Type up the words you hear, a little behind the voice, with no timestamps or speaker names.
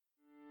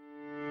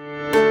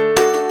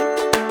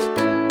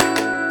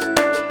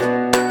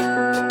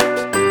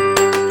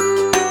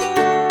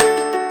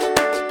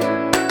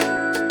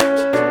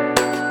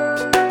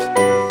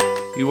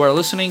are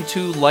listening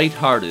to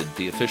Lighthearted,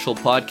 the official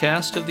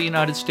podcast of the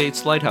United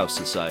States Lighthouse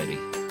Society.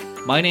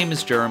 My name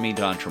is Jeremy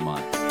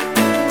D'Entremont.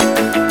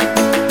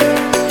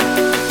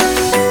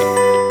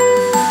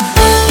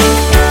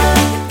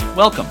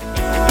 Welcome.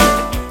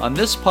 On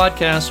this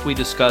podcast, we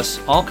discuss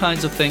all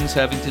kinds of things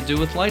having to do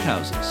with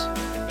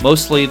lighthouses,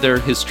 mostly their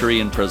history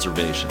and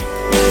preservation.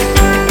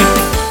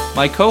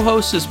 My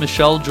co-host is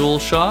Michelle Jewel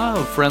Shaw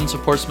of Friends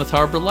of Portsmouth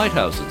Harbor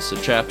Lighthouses,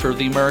 a chapter of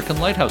the American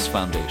Lighthouse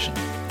Foundation.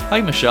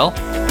 Hi, Michelle.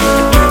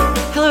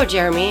 Hello,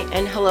 Jeremy,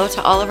 and hello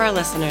to all of our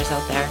listeners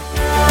out there.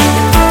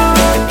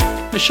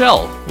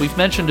 Michelle, we've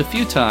mentioned a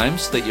few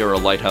times that you're a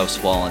lighthouse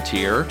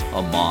volunteer,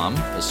 a mom,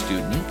 a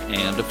student,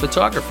 and a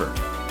photographer.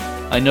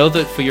 I know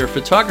that for your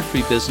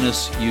photography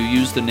business, you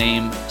use the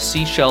name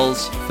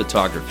Seashells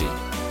Photography.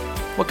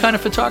 What kind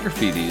of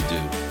photography do you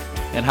do?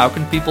 And how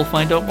can people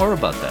find out more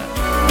about that?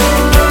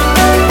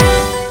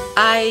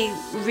 I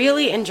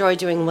really enjoy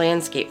doing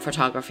landscape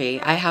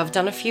photography. I have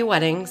done a few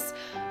weddings,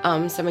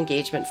 some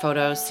engagement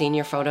photos,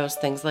 senior photos,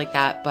 things like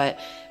that. But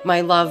my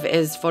love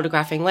is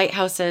photographing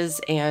lighthouses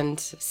and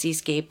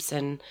seascapes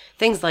and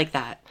things like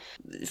that.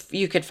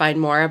 You could find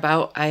more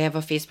about, I have a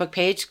Facebook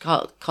page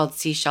called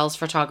Seashells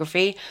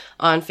Photography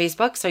on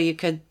Facebook. So you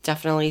could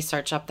definitely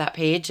search up that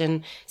page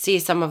and see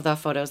some of the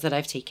photos that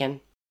I've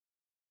taken.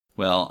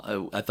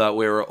 Well, I thought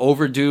we were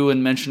overdue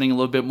in mentioning a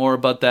little bit more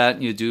about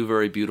that. You do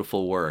very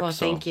beautiful work. Well,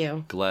 thank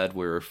you. Glad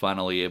we're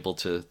finally able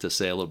to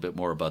say a little bit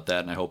more about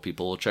that, and I hope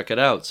people will check it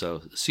out.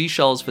 So,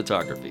 Seashells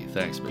Photography.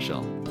 Thanks,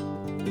 Michelle.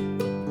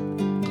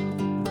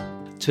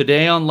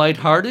 Today on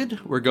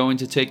Lighthearted, we're going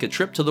to take a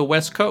trip to the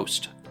West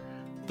Coast.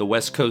 The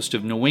West Coast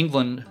of New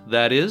England,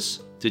 that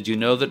is. Did you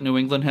know that New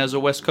England has a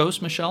West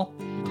Coast, Michelle?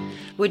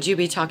 Would you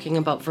be talking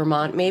about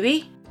Vermont,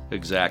 maybe?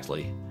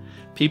 Exactly.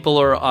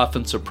 People are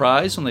often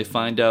surprised when they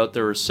find out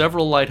there are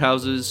several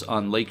lighthouses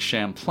on Lake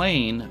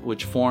Champlain,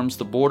 which forms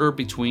the border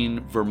between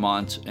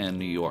Vermont and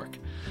New York.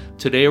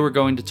 Today we're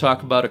going to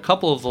talk about a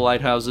couple of the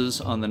lighthouses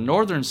on the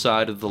northern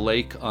side of the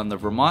lake on the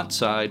Vermont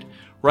side,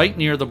 right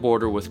near the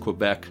border with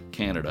Quebec,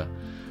 Canada.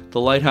 The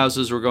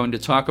lighthouses we're going to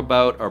talk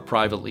about are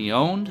privately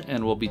owned,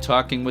 and we'll be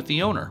talking with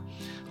the owner.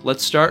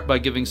 Let's start by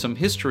giving some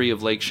history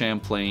of Lake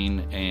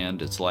Champlain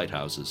and its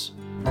lighthouses.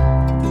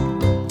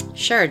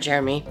 Sure,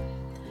 Jeremy.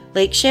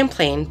 Lake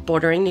Champlain,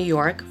 bordering New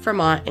York,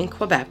 Vermont, and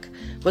Quebec,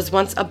 was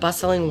once a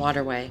bustling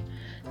waterway.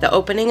 The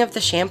opening of the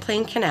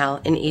Champlain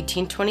Canal in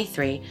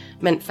 1823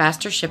 meant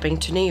faster shipping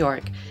to New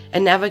York,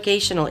 and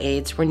navigational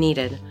aids were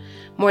needed.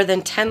 More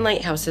than 10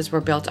 lighthouses were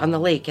built on the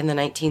lake in the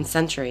 19th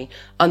century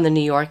on the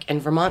New York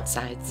and Vermont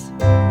sides.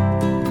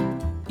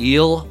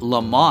 Isle La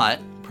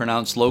Motte,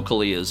 pronounced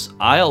locally as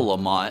Isle La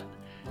Motte,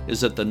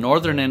 is at the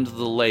northern end of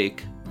the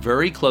lake,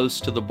 very close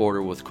to the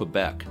border with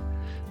Quebec.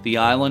 The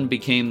island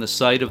became the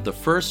site of the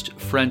first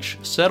French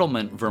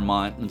settlement,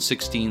 Vermont, in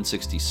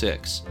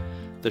 1666.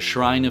 The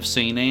Shrine of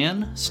St.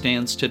 Anne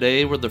stands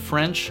today where the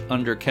French,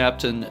 under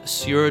Captain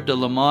Sieur de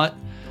la Motte,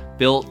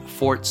 built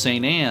Fort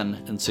St. Anne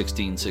in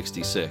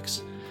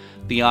 1666.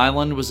 The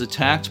island was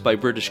attacked by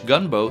British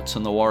gunboats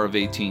in the War of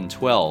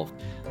 1812.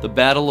 The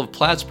Battle of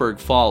Plattsburgh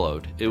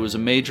followed. It was a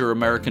major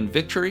American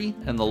victory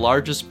and the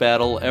largest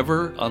battle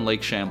ever on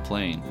Lake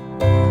Champlain.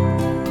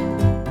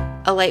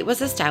 A light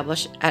was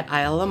established at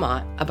Isle La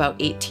Motte about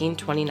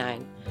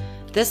 1829.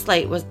 This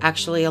light was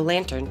actually a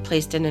lantern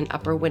placed in an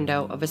upper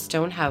window of a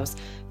stone house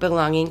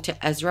belonging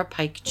to Ezra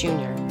Pike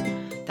Jr.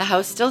 The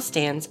house still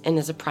stands and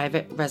is a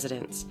private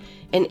residence.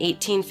 In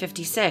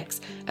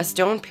 1856, a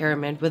stone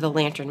pyramid with a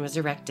lantern was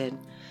erected.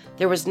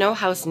 There was no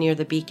house near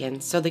the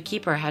beacon, so the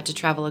keeper had to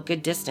travel a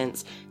good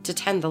distance to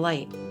tend the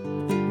light.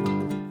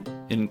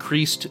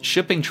 Increased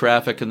shipping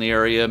traffic in the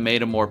area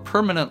made a more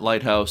permanent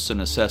lighthouse a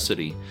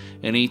necessity.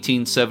 In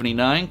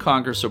 1879,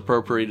 Congress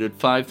appropriated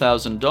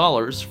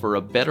 $5,000 for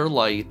a better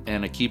light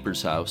and a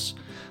keeper's house.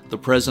 The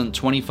present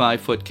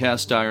 25-foot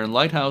cast-iron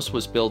lighthouse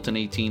was built in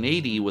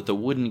 1880 with a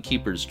wooden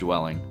keeper's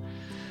dwelling.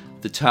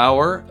 The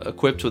tower,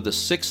 equipped with a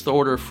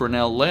 6th-order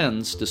Fresnel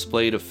lens,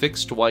 displayed a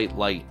fixed white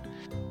light.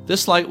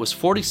 This light was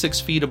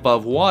 46 feet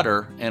above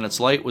water, and its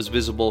light was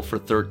visible for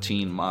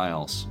 13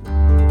 miles.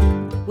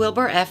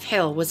 Wilbur F.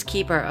 Hill was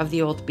keeper of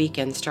the old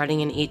beacon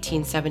starting in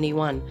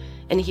 1871,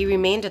 and he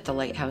remained at the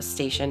lighthouse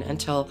station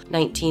until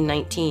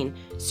 1919,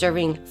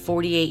 serving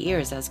 48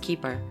 years as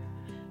keeper.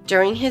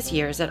 During his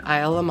years at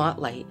Isle La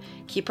Motte Light,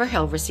 Keeper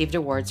Hill received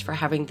awards for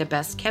having the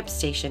best-kept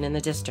station in the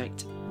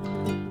district.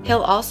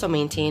 Hill also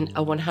maintained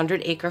a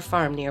 100-acre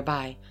farm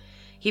nearby.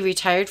 He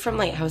retired from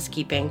lighthouse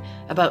keeping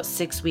about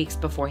 6 weeks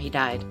before he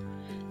died.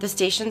 The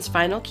station's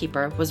final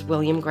keeper was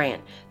William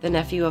Grant, the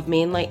nephew of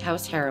Maine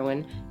Lighthouse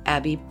heroine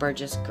Abby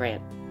Burgess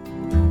Grant.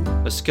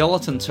 A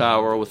skeleton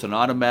tower with an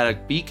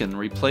automatic beacon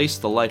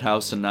replaced the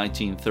lighthouse in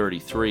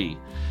 1933.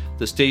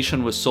 The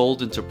station was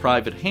sold into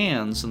private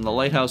hands, and the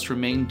lighthouse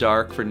remained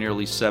dark for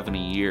nearly 70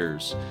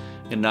 years.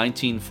 In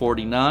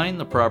 1949,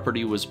 the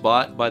property was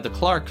bought by the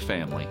Clark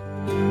family.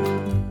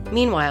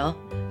 Meanwhile,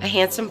 a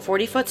handsome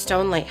 40-foot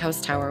stone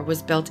lighthouse tower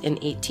was built in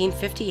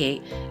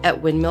 1858 at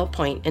Windmill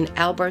Point in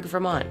Alburgh,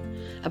 Vermont,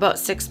 about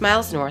 6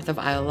 miles north of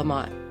Isle La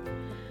Motte.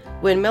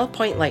 Windmill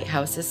Point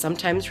Lighthouse is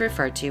sometimes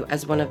referred to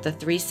as one of the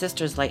Three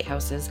Sisters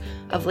lighthouses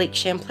of Lake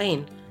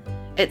Champlain.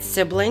 Its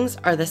siblings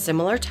are the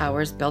similar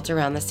towers built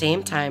around the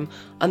same time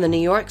on the New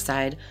York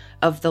side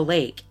of the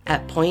lake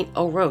at Point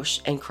Aux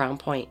Roches and Crown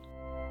Point.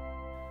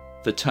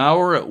 The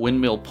tower at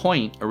Windmill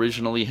Point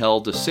originally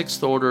held a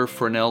 6th order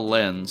Fresnel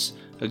lens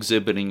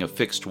exhibiting a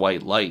fixed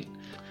white light.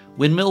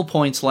 Windmill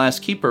Point's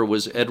last keeper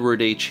was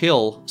Edward H.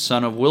 Hill,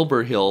 son of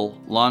Wilbur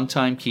Hill,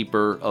 longtime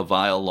keeper of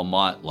Isle La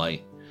Motte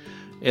Light.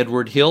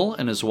 Edward Hill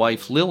and his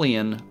wife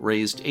Lillian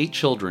raised 8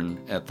 children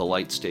at the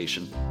light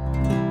station.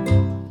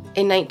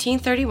 In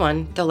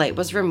 1931, the light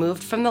was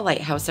removed from the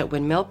lighthouse at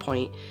Windmill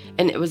Point,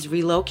 and it was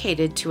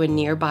relocated to a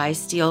nearby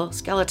steel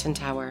skeleton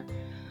tower.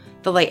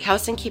 The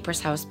lighthouse and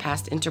keeper's house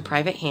passed into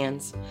private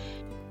hands.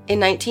 In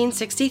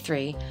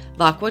 1963,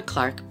 Lockwood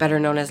Clark, better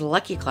known as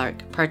Lucky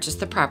Clark, purchased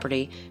the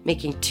property,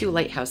 making 2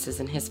 lighthouses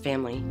in his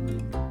family.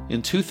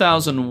 In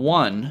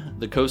 2001,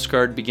 the Coast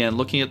Guard began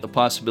looking at the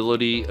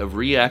possibility of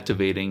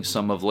reactivating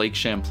some of Lake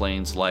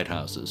Champlain's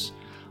lighthouses.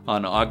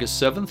 On August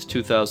 7,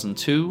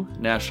 2002,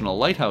 National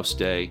Lighthouse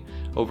Day,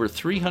 over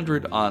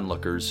 300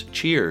 onlookers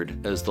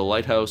cheered as the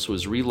lighthouse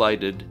was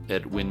relighted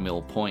at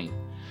Windmill Point.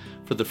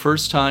 For the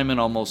first time in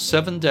almost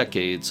 7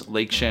 decades,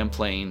 Lake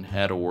Champlain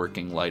had a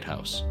working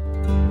lighthouse.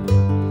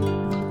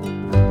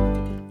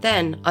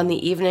 Then, on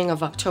the evening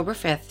of October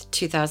 5,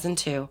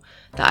 2002,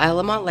 the Isle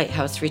La Motte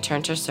Lighthouse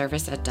returned to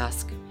service at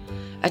dusk.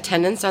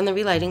 Attendance on the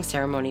relighting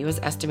ceremony was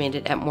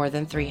estimated at more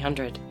than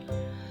 300.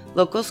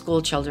 Local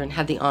school children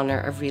had the honor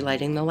of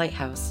relighting the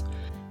lighthouse.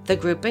 The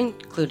group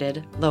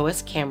included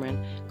Lois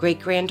Cameron,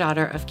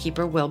 great-granddaughter of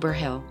Keeper Wilbur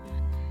Hill.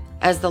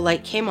 As the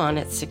light came on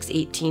at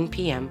 6:18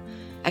 p.m.,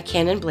 a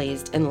cannon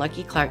blazed and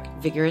Lucky Clark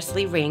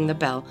vigorously rang the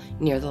bell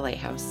near the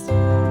lighthouse.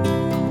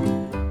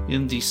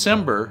 In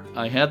December,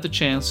 I had the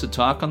chance to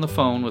talk on the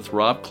phone with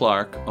Rob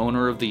Clark,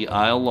 owner of the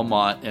Isle La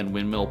Motte and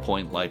Windmill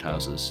Point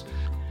lighthouses.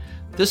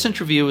 This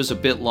interview is a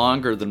bit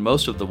longer than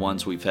most of the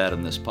ones we've had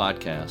in this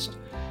podcast.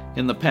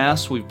 In the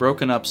past, we've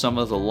broken up some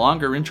of the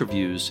longer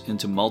interviews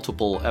into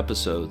multiple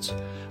episodes,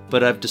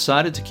 but I've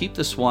decided to keep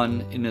this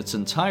one in its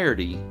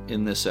entirety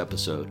in this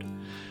episode.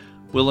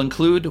 We'll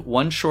include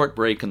one short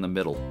break in the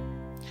middle.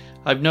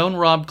 I've known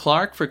Rob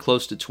Clark for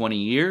close to 20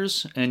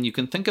 years, and you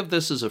can think of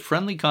this as a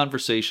friendly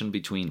conversation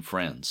between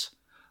friends.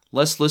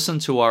 Let's listen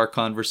to our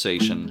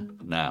conversation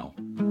now.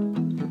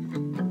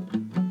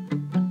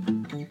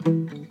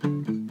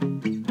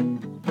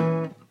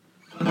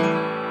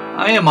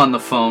 I am on the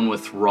phone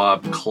with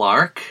Rob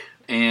Clark.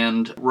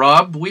 And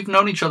Rob, we've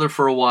known each other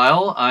for a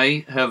while.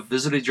 I have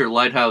visited your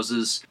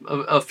lighthouses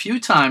a few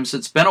times.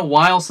 It's been a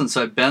while since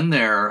I've been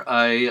there.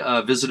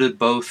 I visited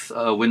both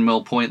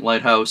Windmill Point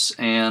Lighthouse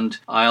and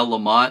Isle La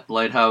Motte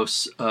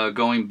Lighthouse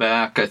going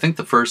back, I think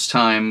the first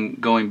time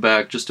going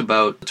back just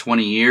about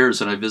 20 years,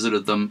 and I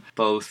visited them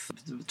both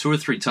 2 or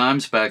 3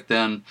 times back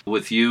then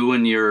with you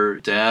and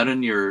your dad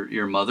and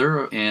your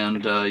mother,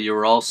 and you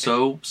were all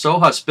so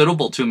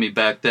hospitable to me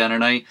back then,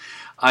 and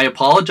I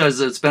apologize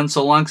that it's been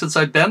so long since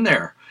I've been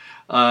there.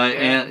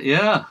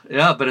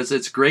 But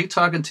it's great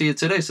talking to you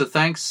today. So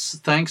thanks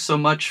so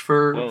much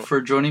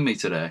for joining me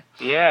today.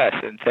 Yes,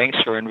 and thanks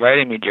for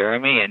inviting me,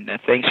 Jeremy, and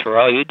thanks for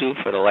all you do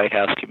for the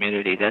Lighthouse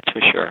community, that's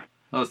for sure.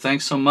 Oh,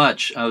 thanks so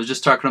much. I was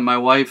just talking to my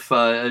wife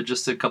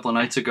just a couple of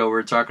nights ago. We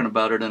were talking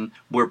about it, and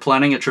we're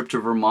planning a trip to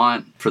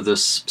Vermont for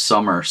this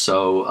summer.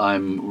 So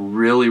I'm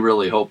really,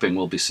 really hoping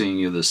we'll be seeing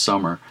you this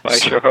summer. I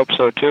sure hope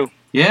so, too.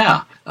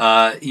 Yeah.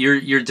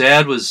 Your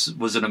dad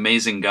was an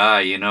amazing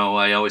guy. You know,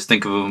 I always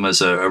think of him as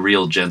a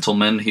real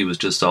gentleman. He was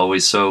just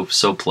always so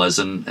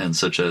pleasant and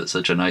such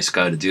a nice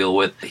guy to deal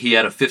with. He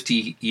had a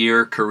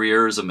 50-year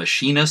career as a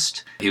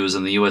machinist. He was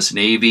in the U.S.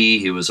 Navy.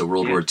 He was a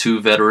World War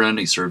II veteran.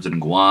 He served in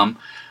Guam.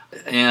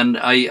 And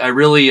I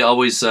really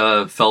always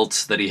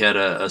felt that he had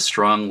a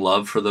strong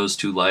love for those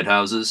 2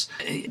 lighthouses.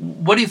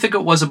 What do you think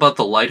it was about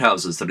the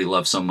lighthouses that he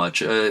loved so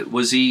much?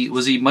 Was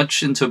he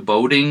much into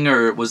boating,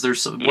 or was there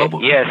some?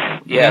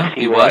 Yes,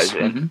 he was.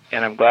 And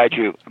I'm glad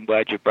you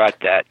brought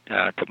that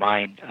to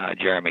mind,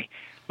 Jeremy.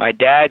 My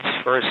dad's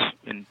first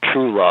and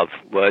true love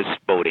was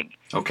boating.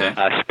 Okay.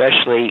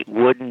 Especially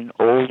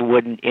old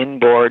wooden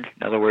inboard.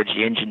 In other words,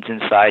 the engines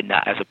inside,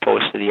 not as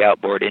opposed to the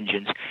outboard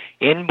engines.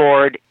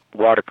 Inboard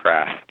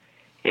watercraft.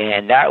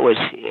 And that was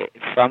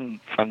from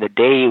the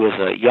day he was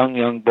a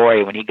young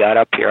boy when he got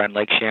up here on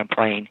Lake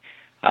Champlain,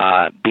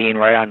 being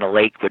right on the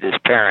lake with his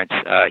parents.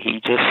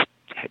 He just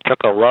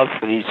took a love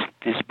for these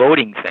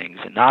boating things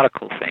and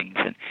nautical things.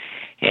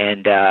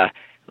 And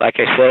like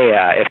I say,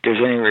 if there's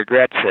any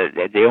regrets,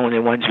 the only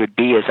ones would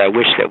be is I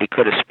wish that we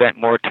could have spent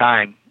more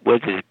time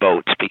with his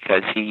boats,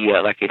 because he,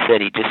 like I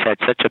said, he just had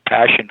such a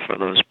passion for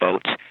those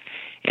boats.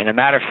 And a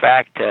matter of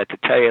fact, to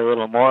tell you a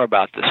little more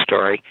about the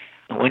story,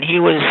 when he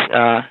was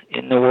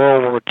in the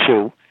World War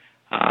II,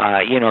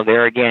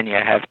 there again, you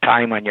have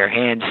time on your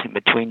hands in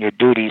between your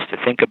duties to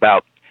think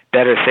about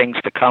better things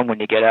to come when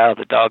you get out of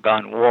the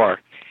doggone war.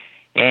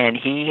 And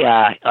he,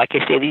 like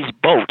I say, these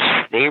boats,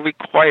 they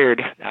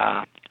required,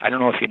 I don't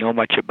know if you know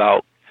much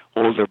about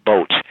older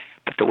boats,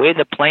 But the way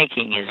the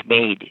planking is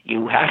made,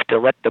 you have to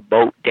let the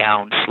boat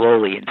down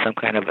slowly in some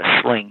kind of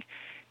a sling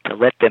to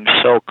let them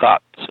soak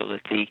up, so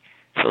that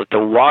the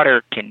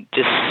water can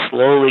just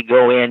slowly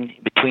go in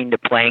between the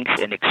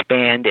planks and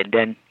expand, and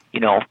then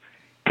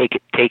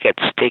take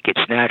its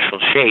natural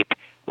shape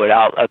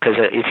without, because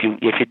if you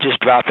just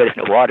drop it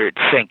in the water, it'd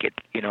sink. It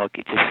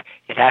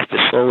has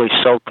to slowly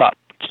soak up,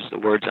 which is the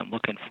words I'm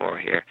looking for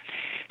here.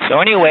 So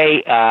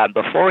anyway,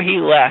 before he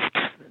left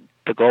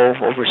to go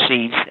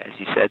overseas, as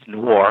he said, in the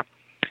war,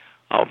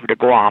 over to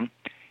Guam,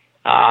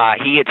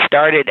 he had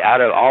started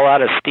out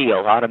of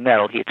steel, out of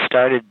metal. He had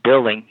started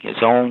building his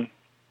own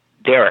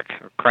derrick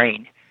or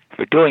crane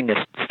for doing this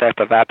type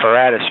of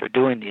apparatus, or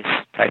doing this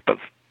type of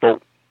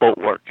boat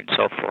work and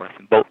so forth,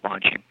 and boat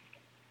launching.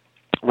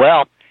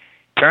 Well,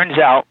 turns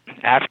out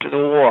after the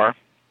war,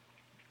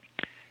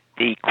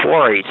 the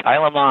quarries,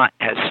 Isle La Motte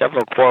has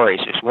several quarries.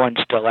 There's one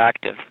still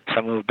active.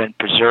 Some have been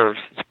preserved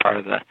as part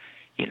of the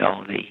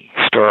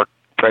historic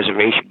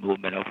preservation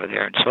movement over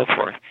there and so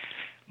forth.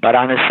 But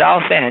on the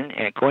south end,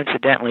 and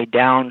coincidentally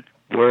down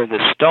where the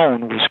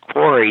stone was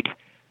quarried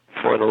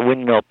for the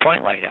Windmill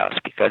Point Lighthouse,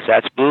 because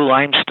that's blue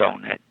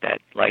limestone.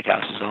 That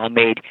lighthouse is all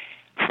made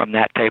from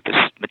that type of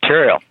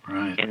material.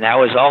 Right. And that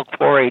was all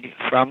quarried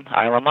from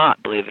Isle La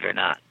Motte, believe it or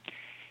not.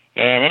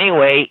 And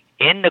anyway,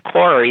 in the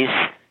quarries,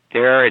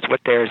 there is what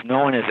there is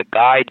known as a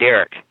guy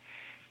derrick.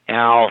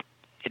 Now,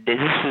 this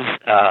is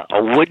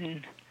a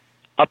wooden,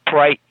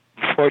 upright,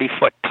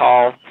 40-foot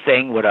tall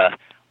thing with a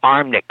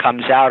arm that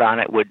comes out on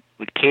it with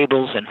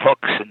cables and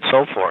hooks and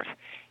so forth.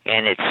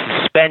 And it's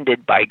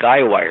suspended by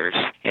guy wires.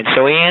 And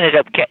so he ended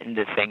up getting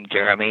the thing,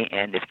 Jeremy,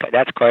 and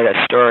that's quite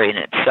a story in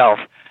itself.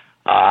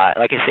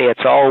 Like I say,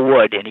 it's all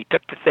wood, and he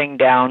took the thing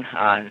down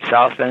on the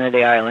south end of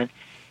the island,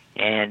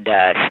 and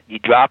he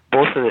dropped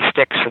both of the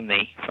sticks from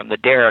the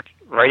derrick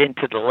right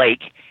into the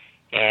lake,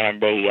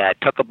 and they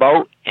took a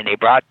boat, and they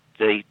brought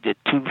they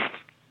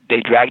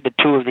dragged the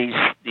two of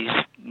these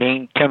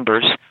main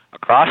timbers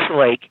across the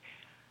lake,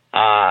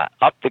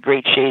 up the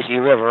Great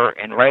Chazy River,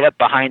 and right up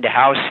behind the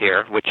house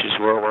here, which is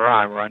where we're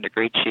on. We're on the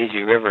Great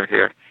Chazy River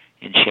here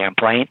in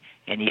Champlain,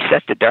 and he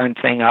set the darn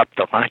thing up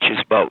to launch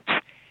his boats.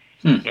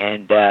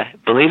 And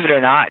believe it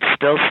or not, it's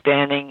still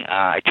standing.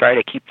 I try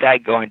to keep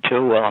that going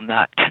too. Well, I'm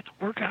not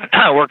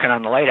working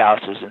on the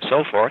lighthouses and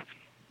so forth.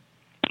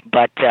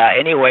 But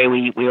anyway,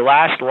 we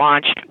last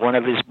launched one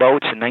of his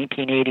boats in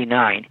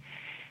 1989,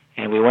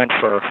 and we went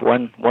for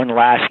one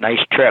last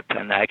nice trip.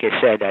 And like I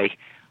said,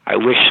 I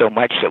wish so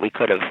much that we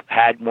could have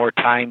had more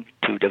time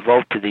to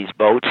devote to these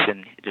boats,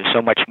 and there's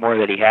so much more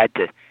that he had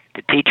to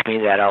teach me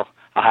that I'll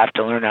have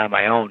to learn on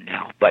my own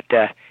now. But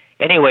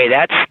anyway,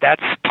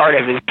 that's part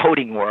of his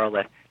boating world.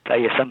 I'll tell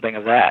you something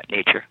of that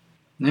nature.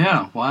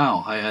 Yeah,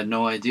 wow. I had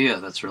no idea.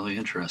 That's really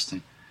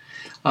interesting.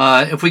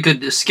 If we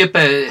could skip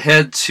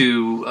ahead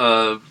to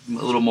a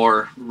little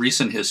more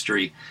recent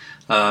history,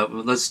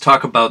 let's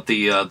talk about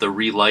the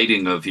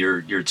relighting of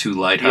your two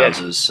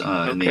lighthouses.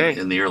 Yes.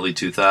 in the early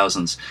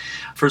 2000s.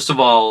 First of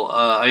all,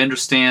 I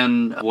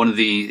understand one of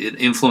the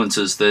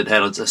influences that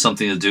had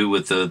something to do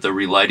with the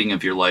relighting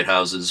of your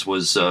lighthouses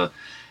was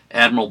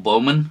Admiral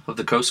Bowman of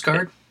the Coast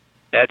Guard.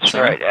 That's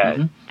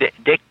right.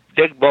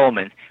 Dick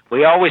Bowman.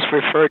 We always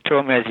refer to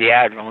him as the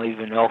Admiral,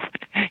 even though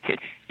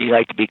he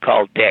liked to be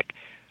called Dick.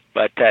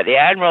 But the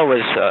Admiral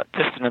was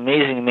just an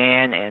amazing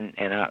man, and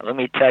let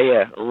me tell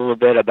you a little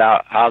bit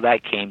about how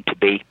that came to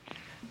be.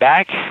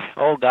 Back,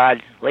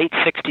 late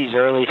 60s,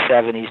 early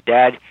 70s,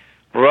 Dad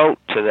wrote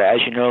to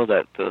as you know,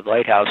 the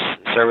Lighthouse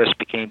Service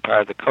became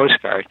part of the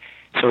Coast Guard.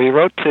 So he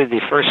wrote to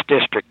the 1st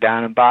District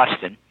down in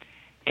Boston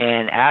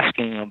and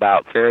asking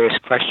about various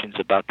questions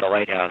about the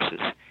lighthouses.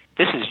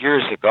 This is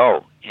years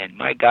ago, and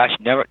my gosh,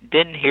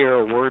 didn't hear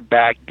a word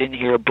back, didn't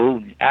hear a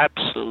boo,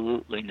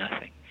 absolutely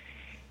nothing.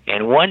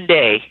 And one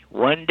day,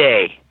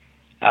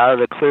 out of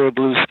the clear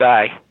blue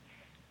sky,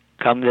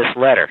 come this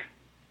letter,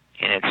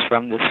 and it's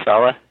from this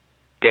fella,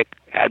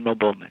 Admiral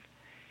Bowman.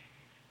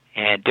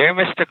 And dear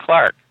Mr.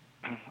 Clark,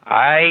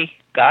 I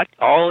got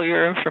all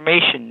your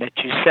information that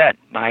you sent.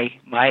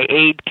 My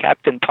aide,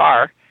 Captain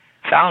Parr,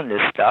 found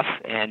this stuff,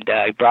 and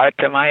he brought it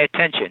to my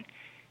attention.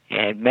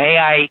 And may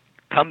I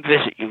come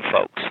visit you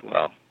folks?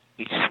 Well,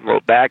 we just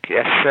wrote back,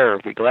 yes, sir.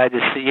 We'll be glad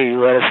to see you.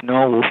 You let us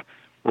know.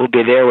 We'll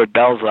be there with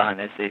bells on,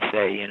 as they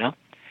say, you know.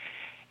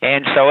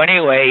 And so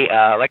anyway,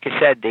 like I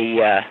said,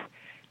 the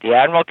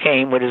Admiral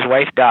came with his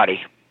wife,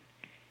 Dottie.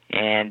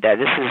 And this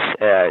is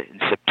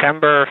in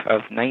September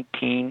of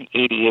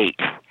 1988.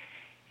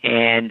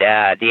 And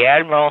the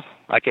Admiral,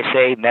 like I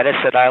say, met us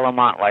at Isle La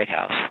Motte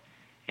Lighthouse.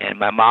 And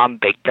my mom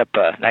baked up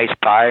a nice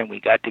pie, and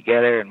we got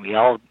together, and we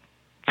all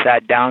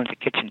sat down at the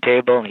kitchen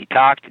table, and he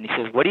talked, and he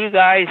says, what do you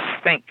guys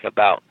think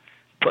about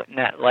putting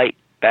that light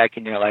back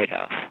in your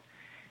lighthouse?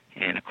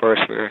 And, of course,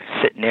 we were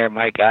sitting there,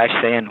 my gosh,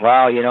 saying,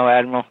 wow, you know,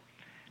 Admiral,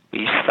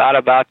 we thought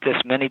about this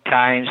many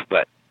times,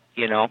 but,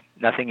 you know,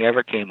 nothing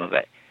ever came of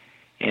it.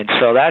 And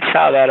so that's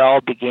how that all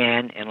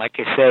began. And like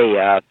I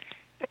say,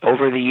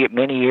 over the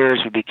many years,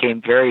 we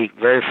became very,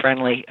 very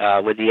friendly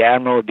with the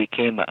Admiral. He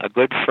became a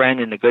good friend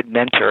and a good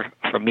mentor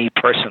for me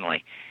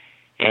personally.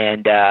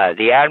 And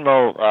the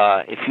Admiral,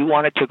 if you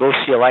wanted to go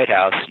see a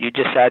lighthouse, you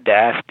just had to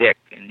ask Dick,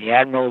 and the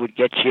Admiral would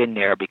get you in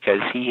there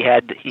because he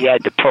had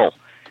to pull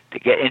to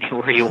get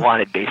anywhere you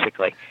wanted,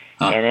 basically.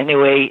 Huh. And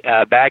anyway,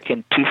 back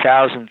in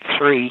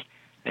 2003,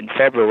 in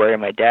February,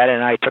 my dad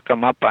and I took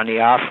him up on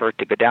the offer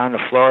to go down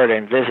to Florida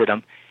and visit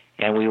him,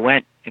 and we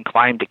went and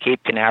climbed the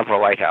Cape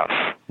Canaveral Lighthouse.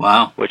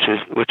 Wow. Which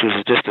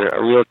was just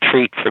a real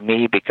treat for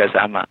me because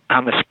I'm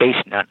a space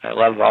nut. I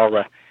love all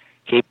the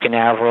Cape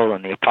Canaveral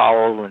and the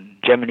Apollo and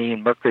Gemini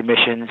and Mercury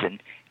missions,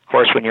 and of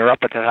course when you're up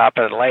at the top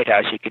of the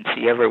lighthouse you can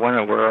see every one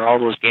of where all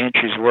those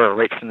gantries were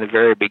right from the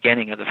very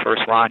beginning of the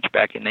first launch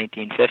back in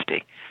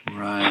 1950.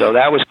 Right. So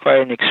that was quite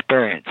an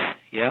experience.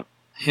 Yep.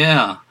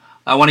 Yeah.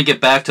 I want to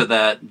get back to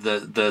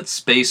the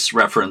space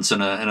reference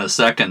in a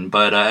second,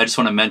 but I just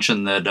want to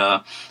mention that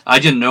I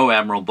didn't know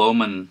Admiral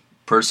Bowman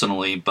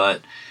personally,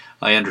 but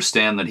I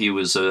understand that he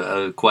was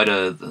quite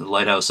a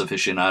lighthouse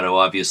aficionado,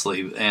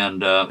 obviously,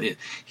 and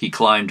he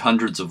climbed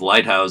hundreds of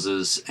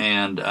lighthouses,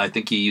 and I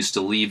think he used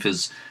to leave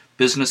his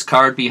business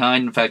card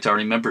behind. In fact, I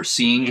remember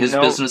seeing his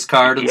business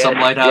card in some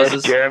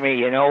lighthouses. Yes,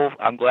 Jeremy,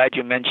 I'm glad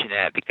you mentioned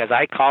that because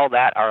I call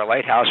that our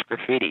lighthouse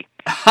graffiti.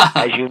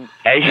 As you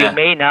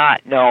may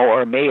not know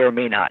or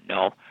may not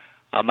know,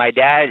 my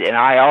dad and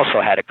I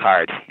also had a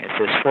card. It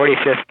says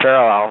 45th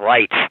Parallel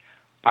Lights,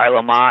 Isle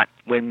Lamont,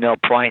 Windmill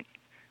Point,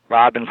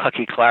 Rob and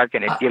Lucky Clark,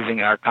 and it's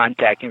giving our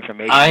contact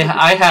information.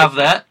 I have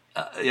that.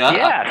 Yeah.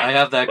 I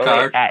have that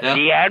card.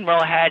 The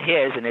Admiral had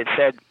his, and it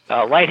said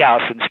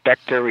Lighthouse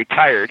Inspector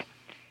Retired.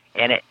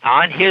 And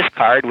on his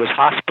card was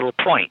Hospital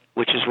Point,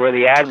 which is where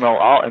the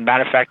Admiral, and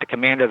matter of fact, the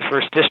commander of the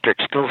 1st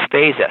District still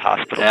stays at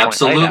Hospital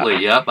Absolutely,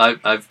 Point. Yep.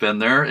 I've been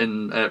there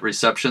at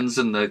receptions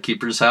in the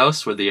Keeper's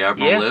House where the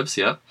Admiral lives,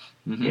 yep.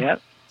 Mm-hmm.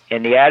 Yep.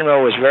 And the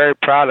Admiral was very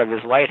proud of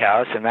his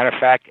lighthouse. As a matter of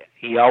fact,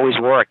 he always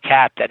wore a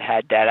cap that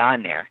had that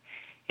on there.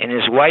 And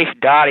his wife,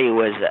 Dottie,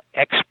 was an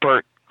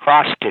expert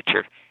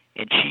cross-stitcher,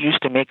 and she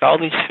used to make all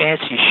these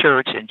fancy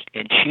shirts,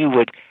 and she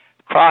would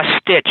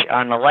cross-stitch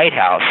on the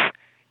lighthouse,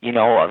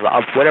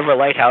 of whatever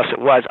lighthouse it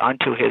was,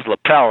 onto his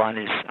lapel on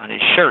his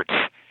shirts.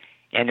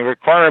 And the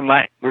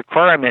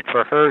requirement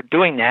for her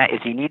doing that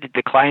is he needed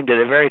to climb to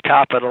the very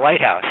top of the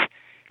lighthouse.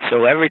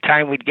 So every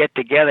time we'd get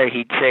together,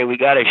 he'd say, "We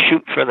got to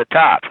shoot for the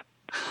top."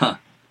 Huh.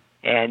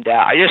 And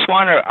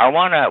unfortunately,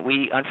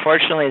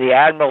 the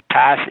Admiral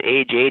passed at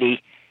age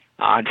 80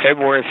 on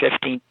February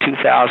 15,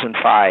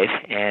 2005,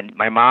 and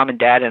my mom and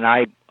dad and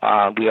I,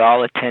 we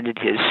all attended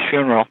his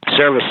funeral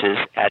services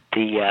at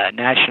the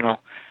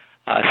National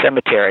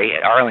Cemetery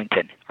at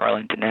Arlington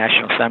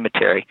National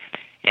Cemetery.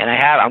 And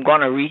I'm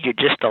going to read you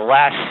just the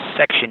last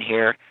section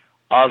here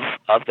of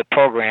the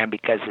program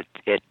because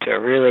it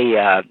really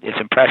is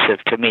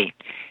impressive to me.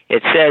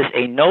 It says,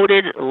 a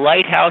noted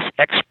lighthouse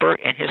expert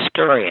and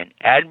historian,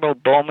 Admiral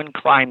Bowman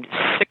climbed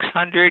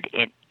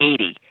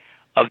 680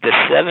 of the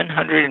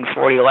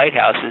 740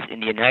 lighthouses in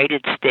the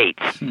United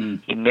States.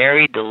 He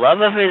married the love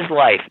of his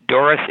life,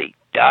 Dorothy,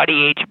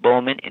 Dottie H.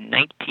 Bowman, in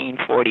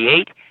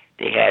 1948.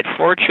 They had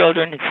 4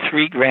 children and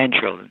 3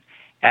 grandchildren.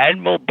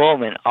 Admiral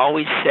Bowman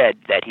always said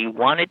that he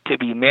wanted to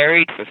be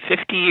married for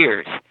 50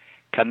 years,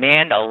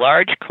 command a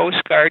large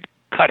Coast Guard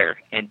cutter,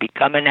 and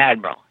become an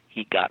admiral.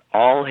 He got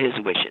all his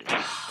wishes.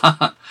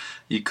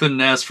 You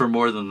couldn't ask for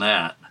more than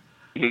that.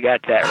 You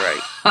got that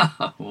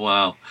right.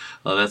 Wow.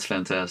 Oh, that's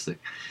fantastic.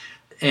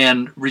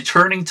 And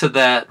returning to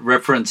that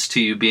reference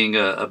to you being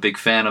a big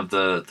fan of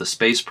the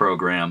space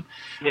program,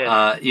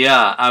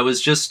 I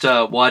was just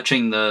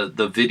watching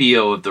the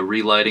video of the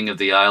relighting of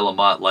the Isle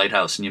Lamont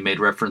Lighthouse, and you made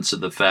reference to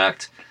the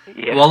fact.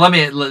 Yeah. Well,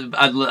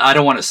 I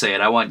don't want to say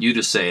it. I want you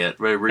to say it.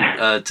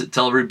 To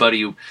tell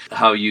everybody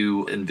how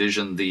you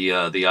envisioned the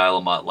Isle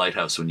Lamont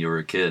Lighthouse when you were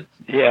a kid.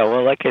 Yeah,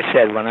 well, like I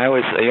said, when I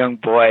was a young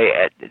boy,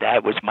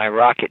 that was my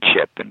rocket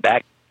ship, and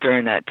back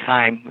during that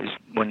time was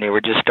when they were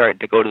just starting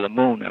to go to the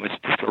moon. I was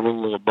just a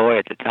little boy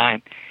at the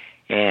time,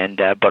 and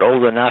but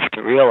old enough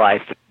to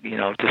realize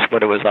just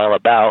what it was all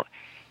about.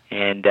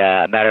 And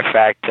matter of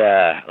fact,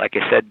 like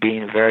I said,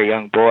 being a very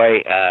young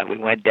boy, we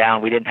went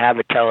down. We didn't have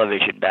a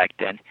television back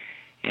then,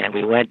 and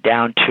we went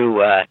down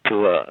to a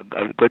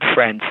good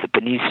friends, the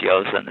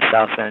Benicios, on the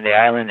south end of the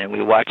island, and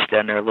we watched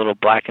on their little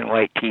black and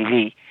white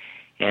TV.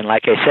 And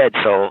like I said,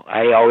 so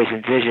I always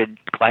envisioned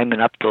climbing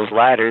up those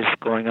ladders,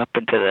 going up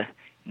into the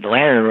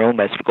landing room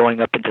as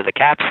going up into the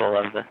capsule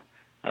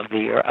of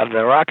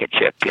the rocket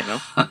ship.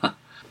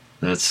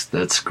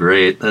 That's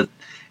great.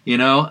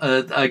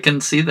 I can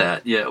see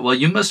that. Yeah. Well,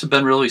 you must have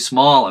been really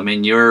small. I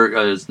mean, you're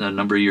a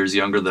number of years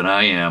younger than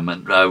I am,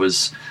 and I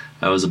was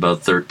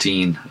about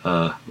 13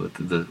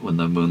 when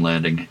the moon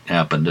landing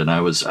happened, and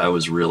I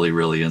was really,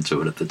 really into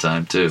it at the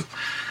time too.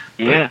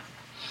 Yeah.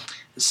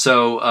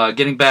 So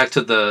getting back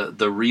to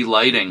the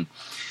relighting,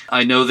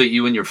 I know that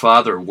you and your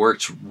father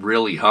worked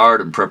really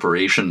hard in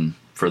preparation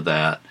for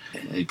that.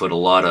 You put a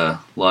lot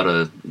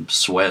of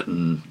sweat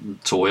and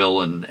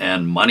toil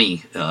and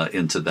money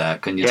into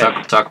that. Can you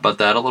talk about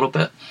that a little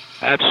bit?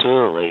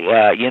 Absolutely.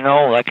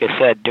 Like I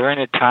said, during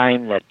the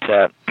time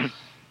that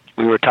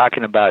we were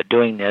talking about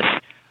doing this,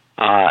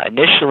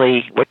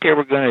 Initially, what they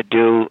were going to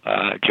do,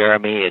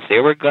 Jeremy, is they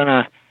were going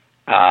to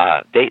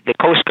the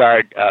Coast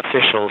Guard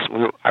officials.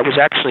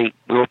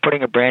 We were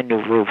putting a brand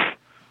new roof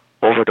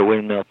over to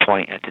Windmill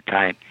Point at the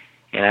time,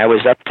 and I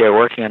was up there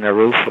working on the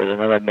roof with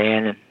another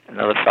man and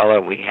another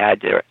fellow I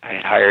had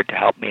hired to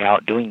help me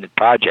out doing the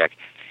project.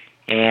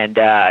 And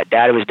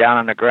Dad was down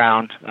on the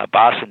ground,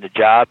 bossing the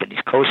job, and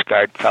these Coast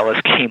Guard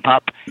fellas came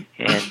up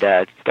and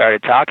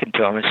started talking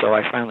to him. And so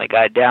I finally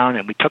got down,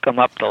 and we took him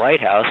up the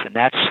lighthouse, and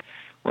that's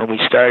when we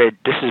started.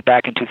 This is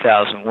back in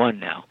 2001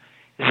 now.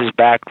 This is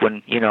back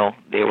when,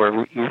 they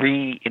were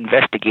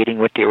re-investigating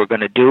what they were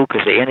going to do,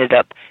 because they ended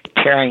up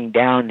tearing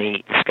down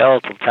the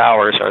skeletal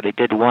towers, or they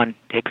did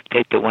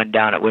take the one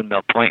down at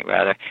Windmill Point,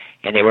 rather,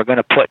 and they were going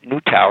to put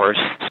new towers,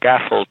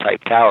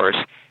 scaffold-type towers,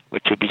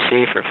 which would be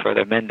safer for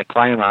the men to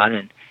climb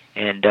on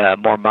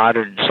and more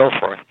modern and so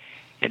forth.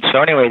 And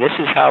so anyway, this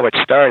is how it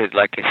started,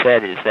 like I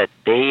said, is that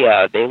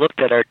they looked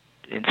at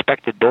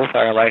inspected both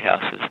our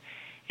lighthouses.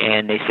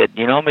 And they said,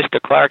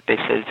 Mr. Clark, they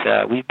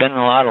said, we've been in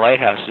a lot of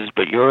lighthouses,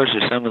 but yours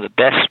are some of the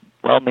best,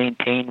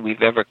 well-maintained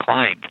we've ever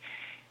climbed.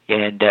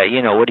 And,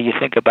 what do you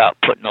think about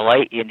putting a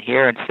light in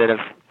here instead of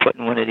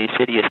putting one of these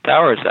hideous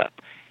towers up?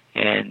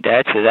 And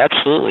Dad said,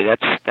 absolutely,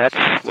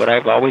 that's what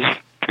I've always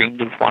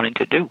dreamed of wanting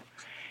to do.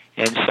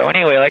 And so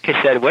anyway, like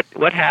I said,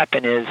 what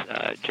happened is,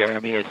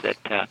 Jeremy, is that,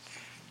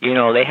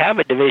 they have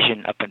a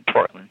division up in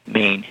Portland,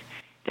 Maine,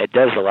 that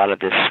does a lot of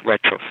this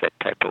retrofit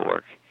type of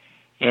work.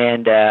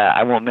 And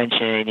I won't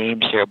mention any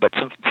names here, but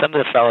some of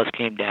the fellows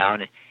came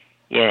down,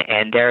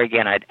 and there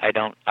again, I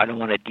don't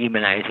want to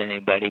demonize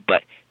anybody,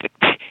 but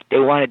they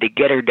wanted to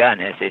get her done,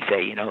 as they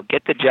say,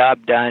 get the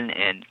job done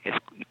and as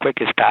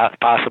quick as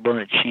possible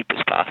and as cheap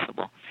as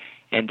possible.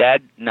 And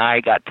Dad and I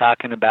got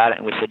talking about it,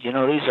 and we said, these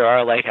are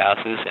our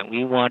lighthouses, and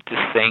we want this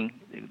thing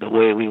the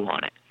way we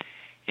want it.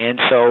 And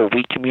so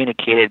we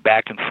communicated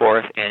back and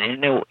forth,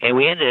 and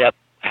we ended up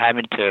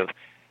having to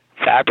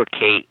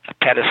fabricate a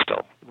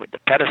pedestal. The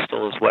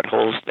pedestal is what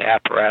holds the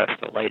apparatus,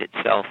 the light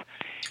itself.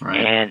 Right.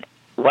 And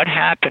what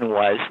happened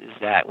is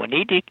that when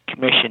they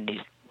decommissioned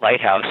these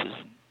lighthouses,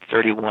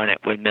 31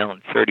 at Windmill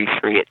and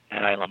 33 at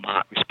Isle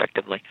Lamont,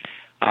 respectively,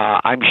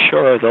 I'm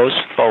sure those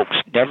folks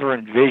never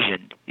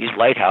envisioned these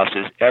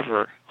lighthouses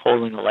ever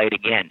holding the light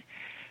again.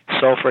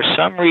 So for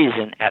some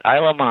reason, at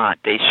Isle Lamont,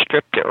 they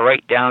stripped it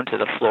right down to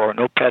the floor,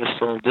 no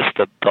pedestal, just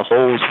the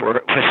holes where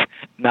it was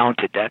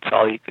mounted. That's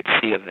all you could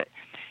see of it.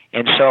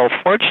 And so,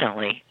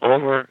 fortunately,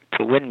 over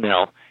to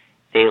Windmill,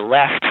 they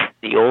left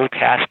the old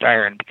cast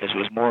iron because it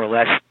was more or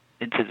less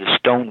into the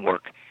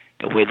stonework,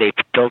 the way they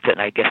built it,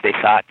 and I guess they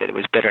thought that it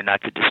was better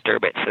not to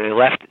disturb it, so they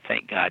left it,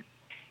 thank God.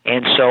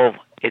 And so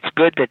it's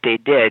good that they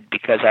did,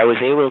 because I was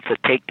able to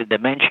take the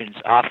dimensions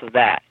off of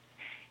that,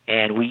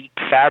 and we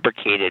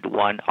fabricated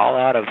one all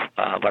out of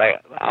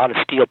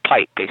steel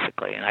pipe,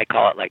 basically, and I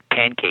call it like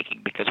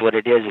pancaking, because what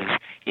it is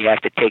you have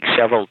to take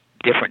several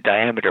different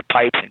diameter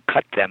pipes and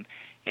cut them,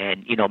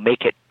 and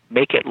make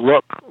it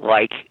look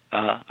like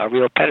a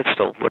real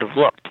pedestal would have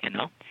looked,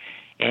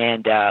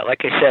 And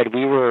like I said,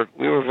 we were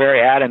very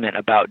adamant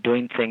about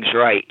doing things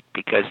right,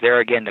 because there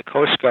again, the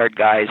Coast Guard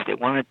guys, they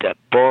wanted to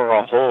bore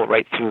a hole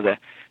right through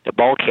the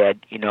bulkhead,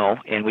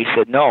 and we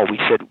said no. We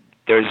said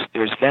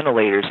there's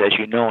ventilators, as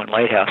you know, in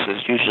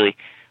lighthouses, usually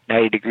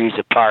 90 degrees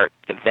apart,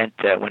 to vent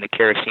when a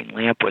kerosene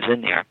lamp was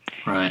in there.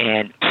 Right.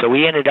 And so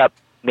we ended up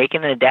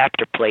making an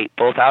adapter plate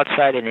both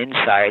outside and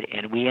inside,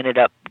 and we ended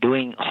up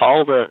doing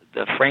all the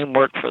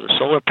framework for the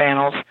solar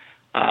panels.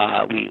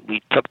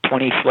 We took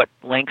 20-foot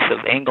lengths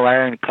of angle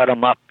iron and cut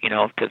them up,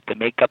 to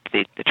make up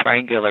the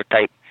triangular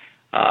type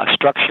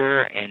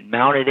structure, and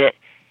mounted it.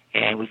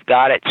 And we've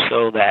got it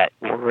so that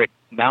where it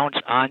mounts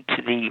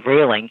onto the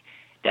railing,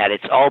 that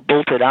it's all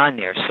bolted on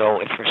there. So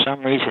if for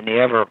some reason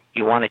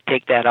you want to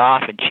take that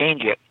off and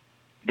change it,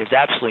 there's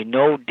absolutely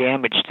no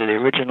damage to the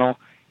original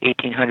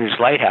 1800s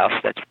lighthouse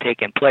that's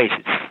taken place.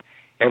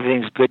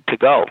 Everything's good to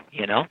go,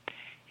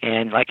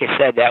 And like I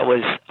said, that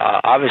was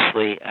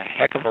obviously a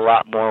heck of a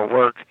lot more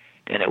work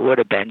than it would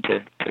have been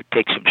to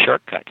take some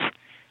shortcuts.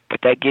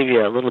 But that gives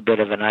you a little bit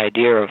of an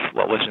idea of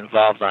what was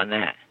involved on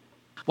that.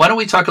 Why don't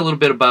we talk a little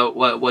bit about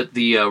what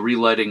the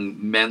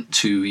relighting meant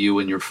to you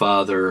and your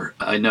father?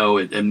 I know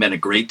it meant a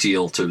great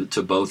deal to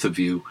both of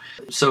you.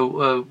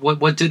 So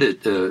what did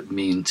it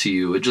mean to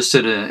you? Just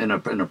in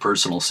a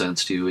personal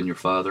sense to you and your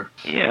father?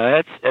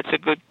 Yeah, that's a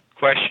good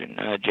question,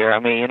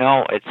 Jeremy.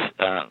 It's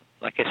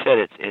like I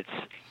said, it's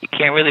you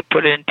can't really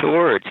put it into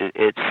words.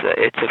 It's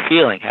a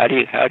feeling. How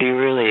do you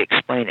really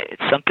explain it?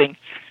 It's something.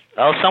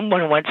 Well,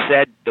 someone once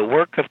said, "The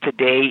work of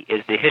today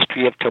is the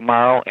history of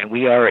tomorrow, and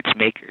we are its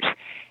makers."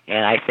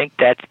 And I think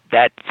that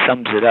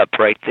sums it up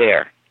right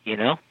there,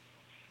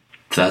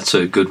 That's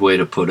a good way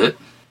to put it,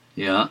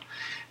 yeah.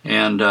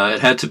 And it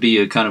had to be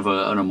a kind of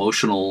an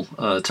emotional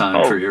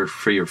time for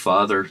your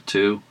father,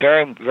 too.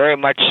 Very, very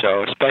much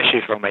so,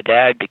 especially for my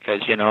dad,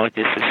 because,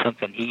 this is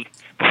something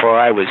before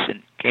I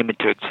came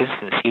into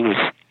existence, he was,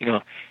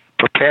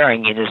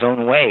 preparing in his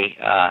own way,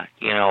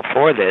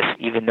 for this,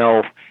 even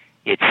though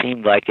it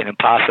seemed like an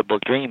impossible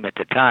dream at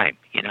the time,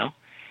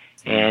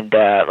 And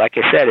like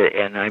I said,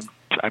 and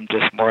I'm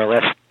just more or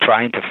less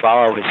trying to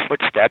follow his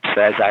footsteps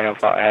as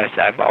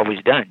I've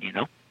always done.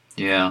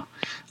 Yeah.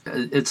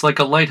 It's like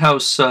a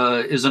lighthouse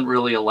isn't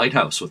really a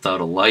lighthouse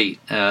without a light.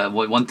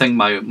 One thing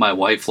my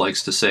wife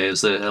likes to say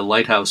is that a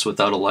lighthouse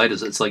without a light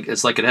is it's like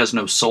it has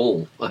no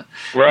soul.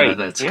 Right.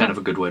 That's kind of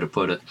a good way to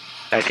put it.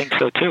 I think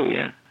so too.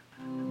 Yeah.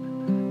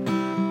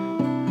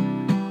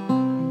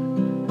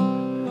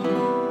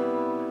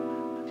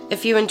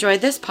 If you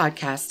enjoyed this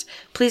podcast,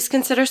 please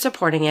consider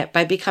supporting it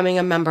by becoming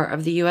a member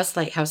of the U.S.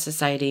 Lighthouse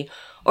Society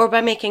or by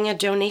making a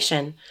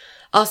donation.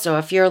 Also,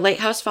 if you're a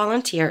lighthouse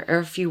volunteer or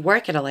if you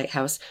work at a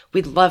lighthouse,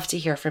 we'd love to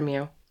hear from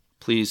you.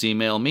 Please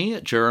email me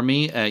at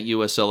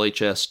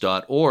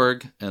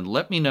jeremy@uslhs.org and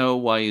let me know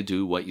why you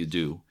do what you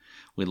do.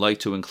 We'd like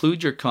to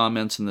include your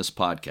comments in this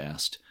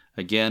podcast.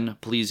 Again,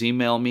 please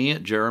email me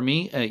at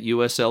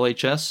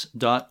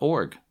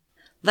jeremy@uslhs.org.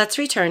 Let's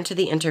return to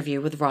the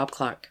interview with Rob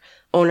Clark,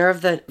 owner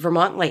of the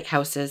Vermont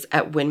Lighthouses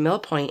at Windmill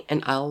Point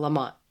and Isle La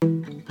Motte.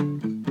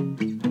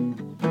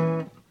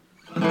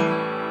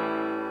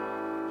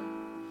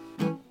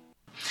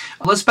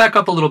 Let's back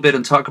up a little bit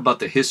and talk about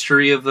the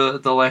history of the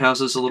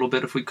lighthouses a little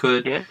bit, if we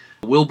could. Yeah.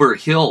 Wilbur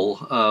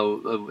Hill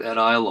at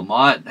Isle La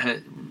Motte,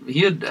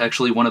 he had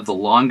actually one of the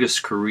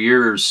longest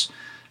careers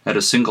at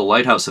a single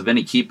lighthouse of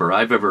any keeper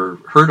I've ever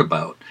heard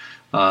about.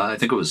 I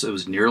think it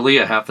was nearly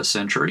a half a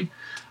century.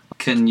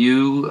 Can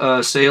you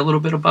say a little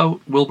bit about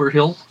Wilbur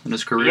Hill and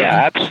his career?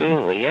 Yeah,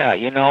 absolutely. Yeah,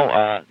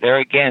 there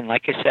again,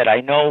 like I said,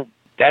 I know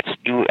it's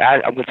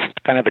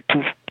kind of a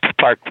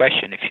two-part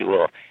question, if you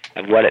will,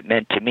 of what it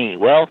meant to me.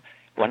 Well,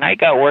 when I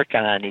got working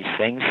on these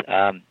things,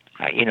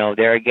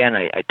 there again,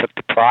 I took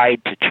the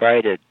pride to try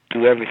to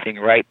do everything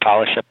right,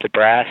 polish up the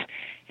brass,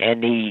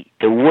 and the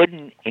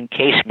wooden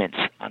encasements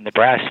on the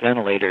brass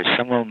ventilators,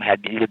 some of them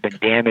had either been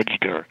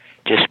damaged or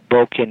just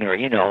broken, or,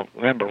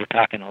 remember, we're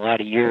talking a lot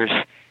of years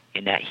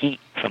in that heat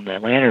from the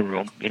lantern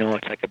room.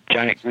 It's like a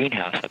giant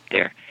greenhouse up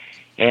there.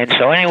 And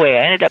so anyway,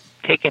 I ended up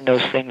taking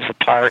those things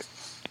apart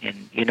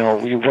and,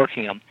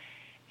 reworking them.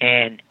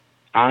 And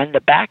on the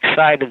back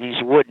side of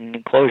these wooden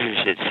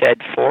enclosures, it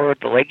said, "For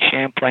the Lake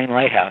Champlain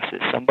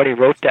lighthouses." Somebody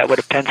wrote that with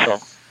a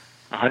pencil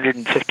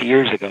 150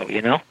 years ago,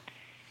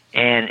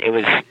 And it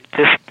was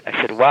just, I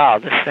said, wow,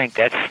 this thing,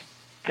 that's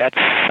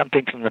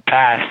something from the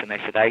past. And I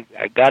said, I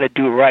got to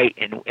do right.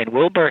 And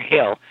Wilbur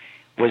Hill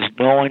was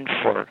known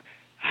for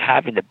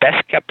having the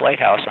best kept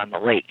lighthouse on the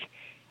lake.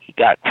 He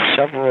got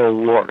several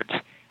awards.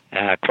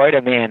 Quite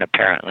a man,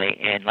 apparently.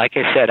 And like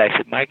I said,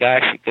 my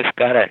gosh, you just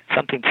gotta.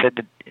 Something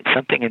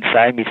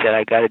inside me said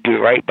I got to do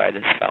right by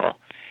this fellow.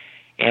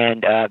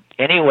 And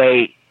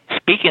anyway,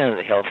 speaking of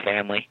the Hill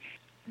family,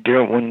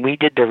 when we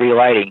did the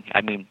relighting,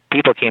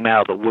 people came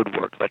out of the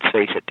woodwork. Let's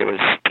face it, there was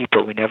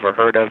people we never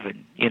heard of,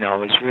 and it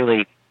was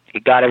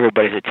it got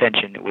everybody's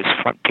attention. It was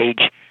front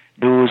page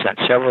news on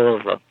several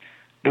of the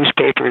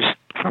newspapers.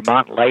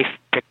 Vermont Life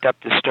picked up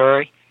the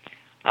story.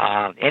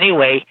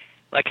 Anyway,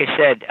 like I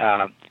said,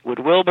 with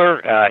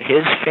Wilbur,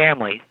 his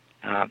family,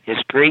 his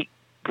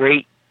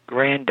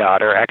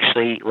great-great-granddaughter,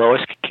 actually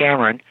Lois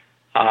Cameron,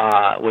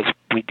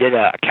 we did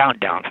a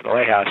countdown for the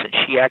lighthouse, and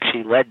she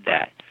actually led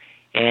that.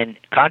 And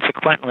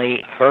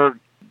consequently, her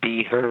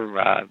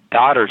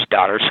daughter's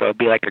daughter, so it'd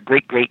be like a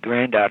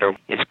great-great-granddaughter,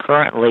 is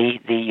currently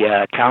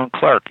the town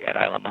clerk at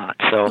Isle La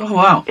Motte. So oh,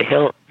 wow. the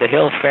Hill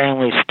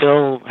family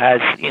still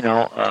has,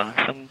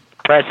 some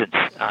presence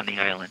on the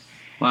island.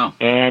 Wow.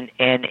 And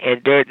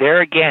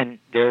there again,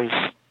 there's,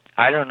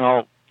 I don't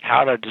know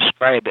how to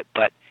describe it,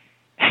 but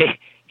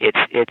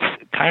it's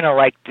kind of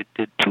like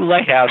the two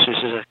lighthouses.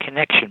 There's a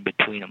connection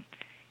between them,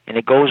 and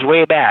it goes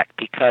way back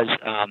because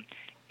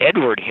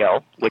Edward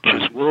Hill, which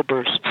is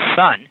Wilbur's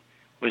son,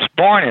 was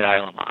born at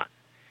Isle La Motte,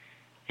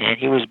 and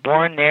he was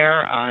born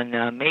there on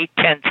May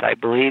 10th, I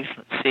believe.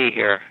 Let's see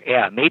here.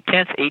 Yeah, May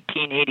 10th,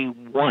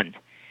 1881,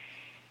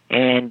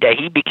 and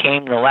he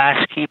became the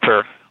last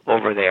keeper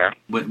over there.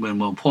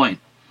 Windmill Point.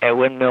 At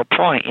Windmill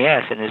Point,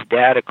 yes, and his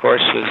dad, of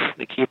course, was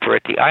the keeper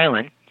at the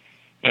island.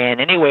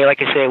 And anyway,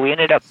 like I say, we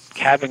ended up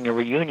having a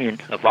reunion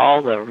of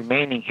all the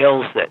remaining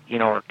hills that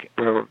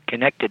were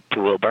connected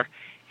to Wilbur,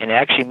 and it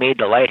actually made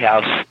the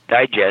Lighthouse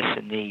Digest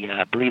in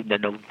I believe, the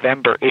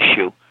November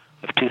issue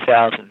of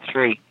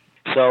 2003.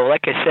 So,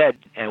 like I said,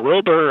 and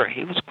Wilbur,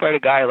 he was quite a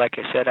guy. Like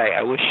I said,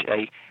 I'm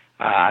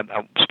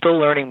still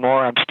learning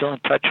more. I'm still in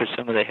touch with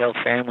some of the Hill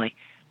family.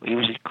 We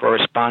usually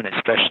correspond,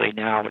 especially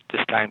now at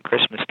this time,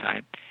 Christmas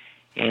time.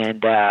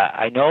 And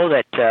I know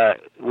that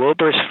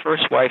Wilbur's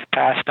first wife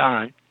passed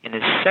on, and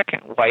his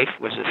second wife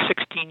was a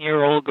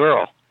 16-year-old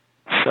girl.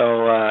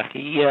 So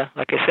he,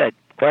 like I said,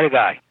 quite a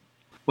guy.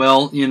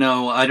 Well,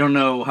 I don't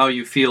know how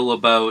you feel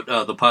about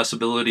the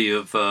possibility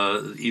of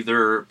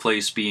either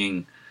place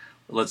being,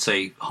 let's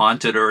say,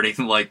 haunted or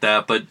anything like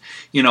that. But,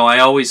 I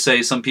always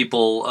say some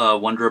people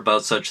wonder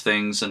about such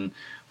things, and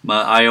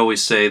I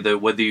always say that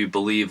whether you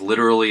believe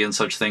literally in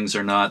such things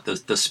or not,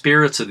 the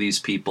spirits of these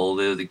people,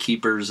 the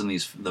keepers and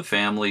the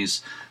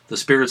families, the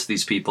spirits of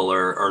these people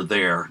are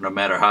there, no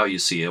matter how you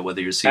see it,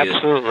 whether you see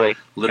Absolutely. it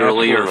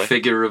literally Absolutely. or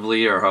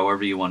figuratively or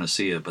however you want to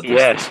see it. But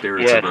Yes, the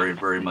spirits yes. are very,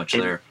 very much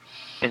there.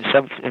 In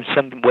some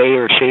way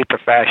or shape or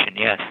fashion,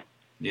 yes.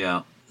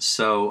 Yeah.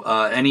 So,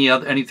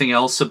 anything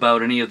else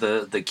about any of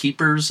the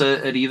keepers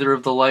at either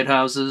of the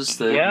lighthouses?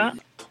 Yeah.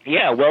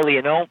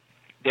 Well,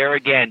 there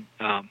again,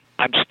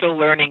 I'm still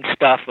learning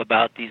stuff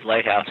about these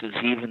lighthouses,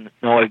 even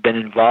though I've been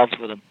involved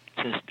with them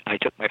since I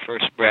took my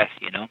first breath.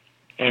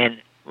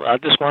 And I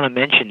just want to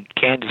mention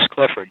Candace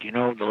Clifford.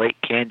 The late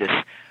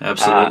Candace.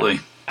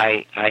 Absolutely.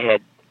 I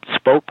had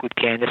spoke with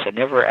Candace. I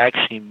never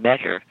actually met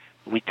her.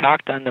 We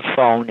talked on the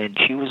phone, and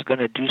she was going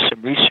to do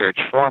some research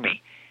for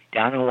me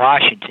down in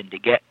Washington to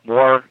get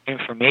more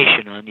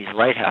information on these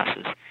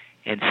lighthouses.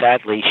 And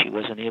sadly, she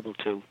wasn't able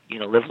to,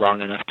 live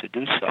long enough to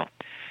do so.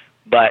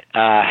 But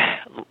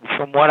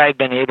from what I've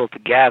been able to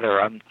gather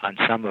on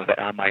some of it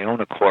on my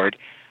own accord,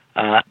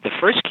 the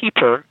first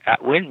keeper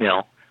at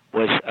Windmill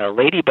was a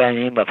lady by the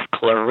name of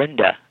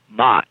Clorinda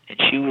Mott, and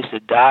she was the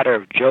daughter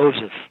of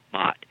Joseph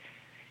Mott,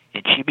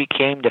 and she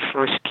became the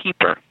first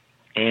keeper.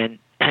 And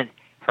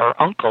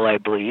her uncle, I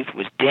believe,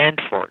 was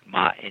Danforth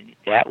Mott, and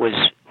that was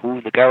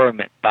who the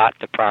government bought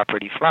the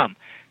property from.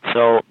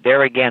 So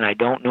there again, I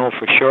don't know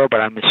for sure,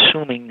 but I'm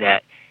assuming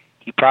that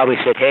he probably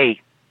said, "Hey,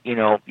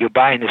 you're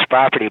buying this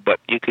property, but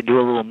you could do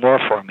a little more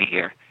for me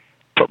here.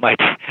 Put my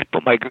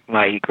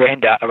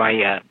granddaughter,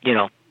 my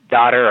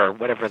daughter or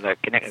whatever the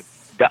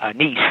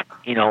niece,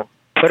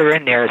 put her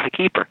in there as a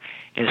keeper."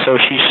 And so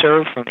she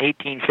served from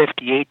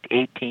 1858 to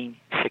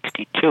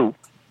 1862.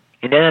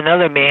 And then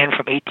another man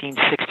from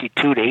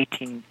 1862 to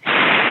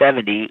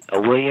 1870,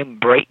 William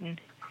Brayton.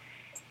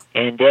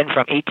 And then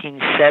from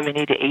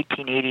 1870 to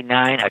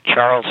 1889, a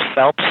Charles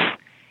Phelps.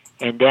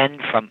 And then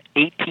from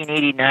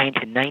 1889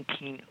 to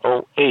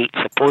 1908,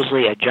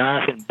 supposedly a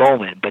Jonathan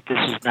Bowman, but this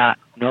is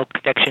no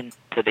connection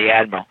to the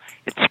Admiral.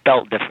 It's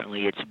spelled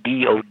differently. It's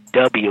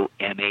Bowman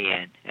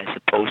as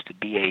opposed to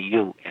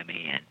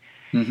Bauman.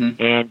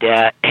 Mm-hmm. And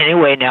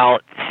anyway, now,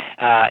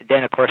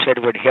 then of course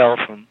Edward Hill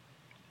from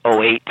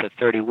 08 to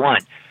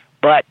 31.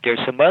 But there's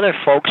some other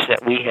folks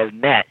that we have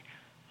met,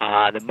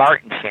 the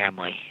Martin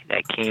family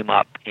that came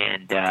up,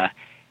 and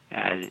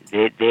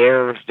there's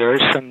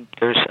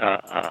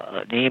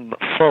a name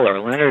Fuller.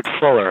 Leonard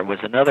Fuller was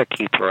another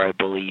keeper, I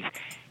believe.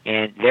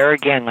 And there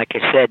again, like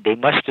I said, they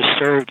must have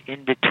served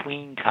in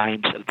between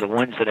times of the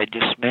ones that I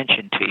just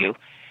mentioned to you.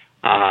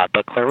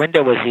 But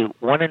Clorinda was the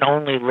one and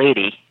only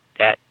lady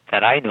that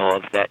I know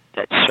of that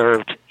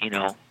served,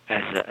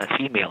 as a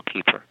female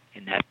keeper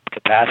in that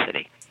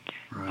capacity.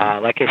 Right.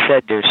 Like I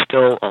said, there's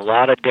still a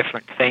lot of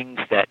different things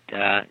that,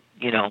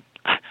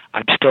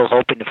 I'm still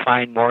hoping to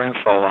find more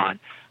info on.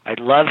 I'd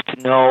love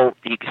to know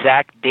the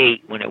exact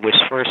date when it was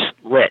first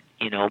lit,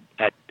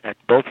 at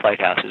both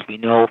lighthouses. We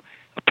know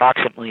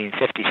approximately in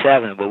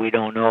 57, but we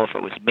don't know if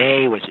it was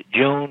May, was it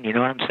June, you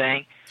know what I'm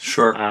saying?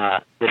 Sure.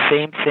 The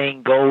same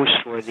thing goes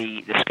for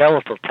the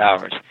skeletal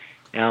towers.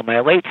 Now, my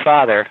late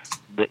father,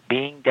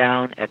 being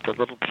down at the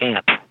little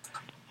camp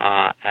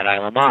at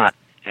Isla Motte,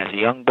 as a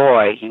young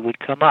boy, he would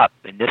come up,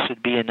 and this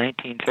would be in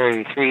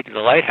 1933 to the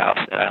lighthouse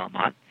at Isla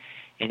Motte,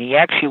 and he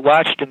actually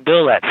watched him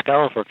build that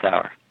skeletal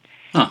tower.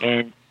 Huh.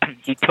 And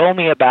he told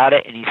me about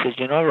it, and he says,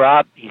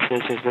 Rob, he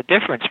says, there's a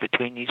difference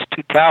between these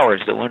two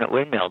towers, the one at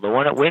Windmill. The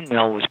one at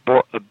Windmill was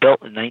built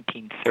in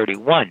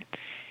 1931,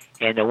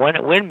 and the one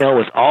at Windmill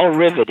was all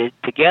riveted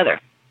together.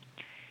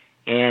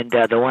 And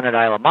the one at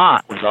Isla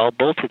Motte was all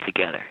bolted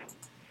together.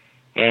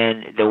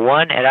 And the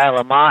one at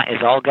Isla Motte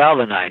is all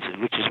galvanized,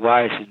 which is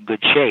why it's in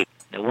good shape.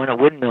 The one at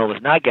Windmill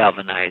was not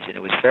galvanized, and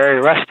it was very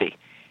rusty.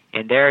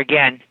 And there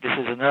again, this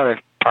is another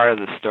part of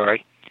the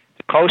story.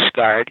 The Coast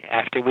Guard,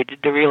 after we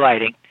did the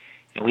relighting,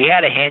 and we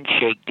had a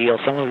handshake deal.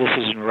 Some of this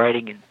is in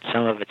writing, and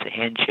some of it's a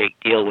handshake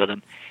deal with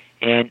them.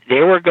 And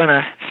they were going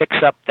to fix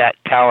up that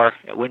tower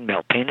at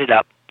Windmill, paint it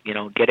up,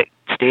 get it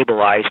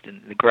stabilized,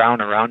 and the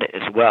ground around it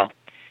as well.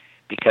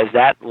 Because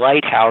that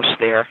lighthouse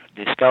there,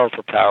 the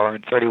skeletal tower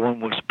in 31,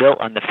 was built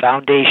on the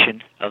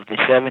foundation of the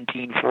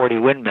 1740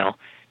 windmill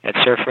that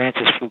Sir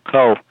Francis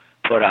Foucault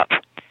put up.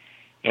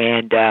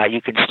 And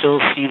you can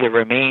still see the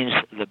remains,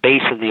 the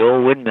base of the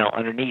old windmill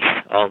underneath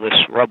all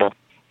this rubble.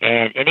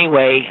 And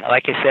anyway,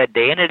 like I said,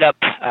 they ended up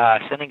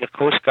sending a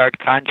Coast Guard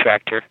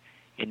contractor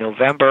in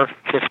November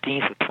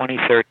 15th of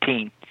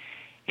 2013,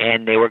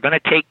 and they were going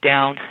to take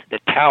down the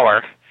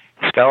tower,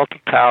 the skeletal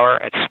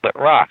tower at Split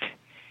Rock.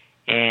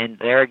 And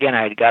there again,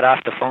 I got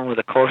off the phone with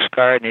the Coast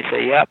Guard, and they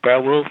said, "Yeah,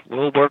 bro,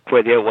 we'll work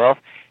with you." Well,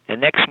 the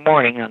next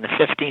morning, on the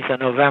 15th of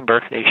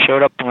November, they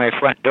showed up to my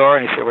front door,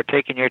 and they said, "We're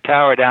taking your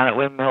tower down at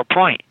Windmill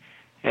Point."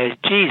 I said,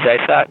 "Geez,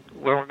 I thought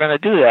we were going to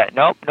do that."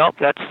 Nope,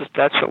 that's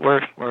what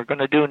we're going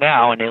to do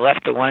now. And they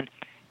left the one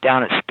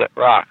down at Split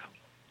Rock.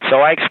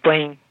 So I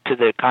explained to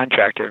the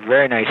contractor, a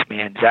very nice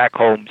man, Zach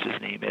Holmes, his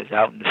name is,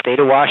 out in the state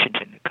of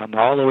Washington, come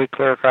all the way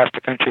clear across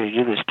the country to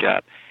do this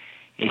job.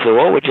 He said,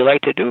 "What would you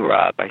like to do,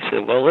 Rob?" I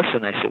said, "Well,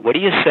 listen," I said, "what do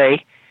you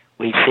say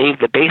we save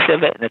the base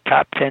of it in the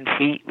top 10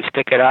 feet, we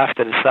stick it off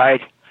to the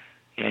side,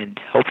 and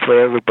hopefully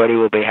everybody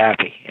will be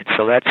happy. And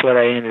so that's what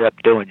I ended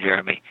up doing,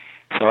 Jeremy.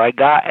 So I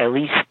got at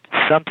least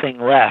something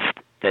left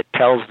that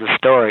tells the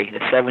story, the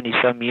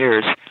 70-some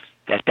years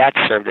that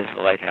served as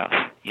a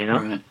lighthouse, you know?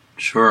 Right,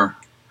 sure.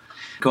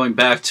 Going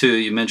back to,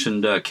 you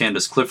mentioned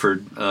Candace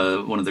Clifford,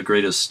 one of the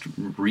greatest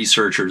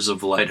researchers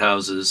of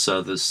lighthouses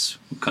this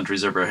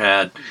country's ever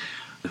had,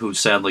 who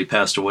sadly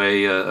passed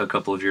away a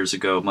couple of years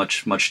ago,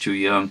 much too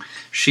young.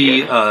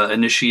 She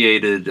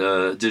initiated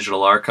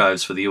digital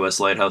archives for the U.S.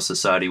 Lighthouse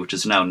Society, which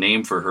is now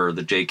named for her,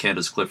 the J.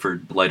 Candace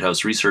Clifford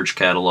Lighthouse Research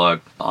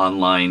Catalog,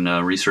 online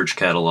research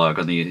catalog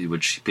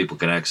which people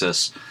can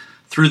access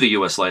through the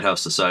U.S.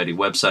 Lighthouse Society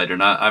website,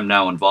 and I'm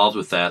now involved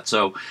with that.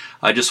 So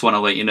I just want to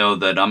let you know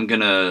that I'm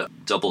going to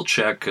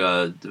double-check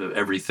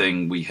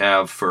everything we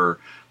have for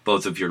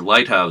both of your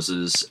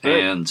lighthouses,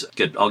 and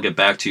I'll get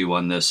back to you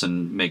on this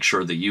and make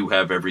sure that you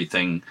have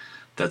everything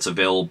that's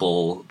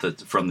available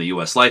from the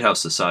U.S. Lighthouse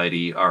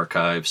Society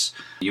archives.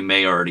 You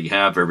may already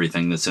have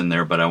everything that's in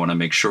there, but I want to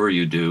make sure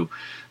you do.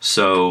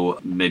 So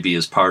maybe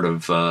as part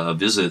of a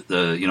visit,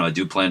 I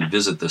do plan to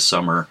visit this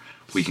summer,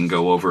 we can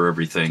go over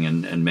everything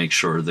and make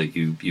sure that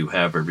you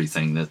have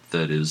everything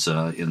that is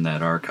in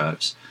that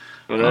archives.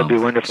 Well, that'd be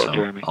wonderful, so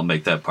Jeremy. I'll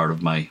make that part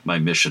of my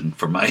mission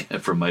for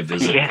my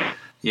visit. Yes.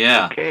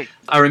 Yeah. Okay.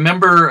 I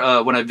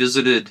remember when I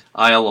visited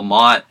Isle La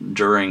Motte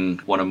during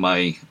one of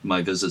my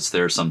visits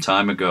there some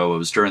time ago. It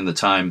was during the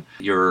time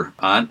your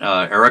aunt,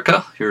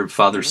 Erica, your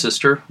father's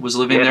sister, was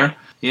living there.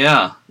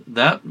 Yeah.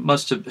 That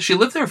must have... She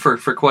lived there for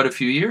quite a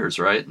few years,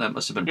 right? That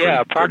must have been pretty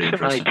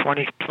approximately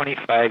interesting.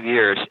 25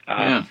 years.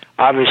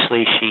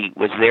 Obviously, she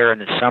was there in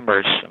the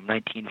summers of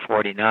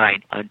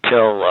 1949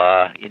 until,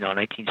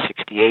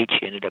 1968.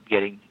 She ended up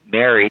getting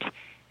married.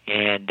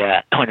 And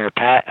when her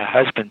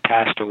husband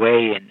passed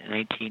away in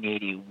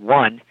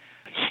 1981,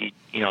 she,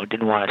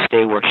 didn't want to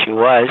stay where she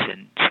was,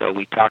 and so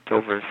we talked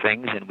over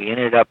things, and we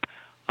ended up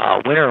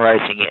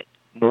winterizing it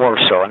more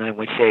so. And then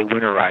we say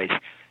winterize,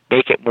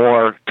 make it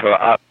more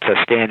up to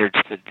standards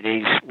to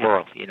today's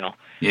world.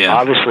 Yeah.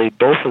 Obviously,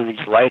 both of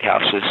these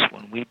lighthouses,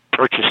 when we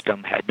purchased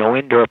them, had no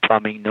indoor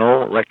plumbing,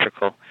 no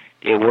electrical.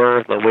 They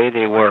were the way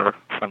they were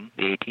from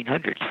the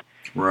 1800s.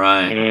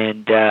 Right.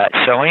 And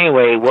so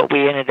anyway, what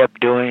we ended up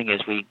doing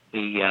is we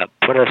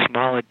put a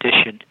small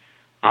addition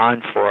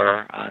on for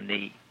her on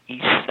the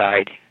east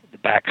side, the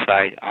back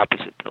side,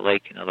 opposite the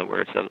lake, in other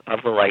words,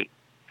 of the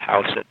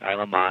lighthouse at Isle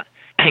La Motte,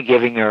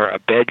 giving her a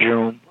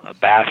bedroom, a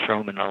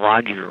bathroom, and a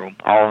laundry room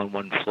all on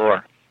one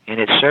floor. And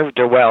it served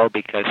her well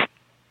because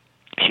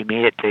she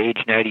made it to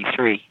age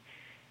 93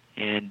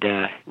 and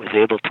was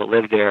able to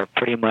live there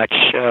pretty much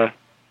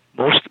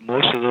most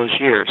of those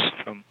years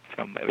from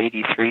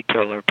 83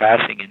 till her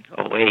passing in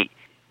 08.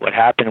 What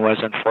happened was,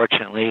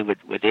 unfortunately,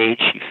 with age,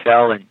 she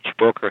fell and she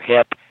broke her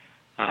hip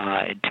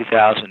in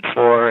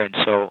 2004, and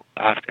so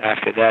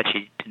after that,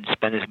 she didn't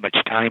spend as much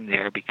time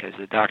there because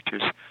the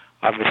doctors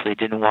obviously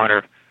didn't want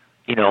her,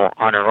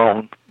 on her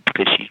own,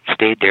 because she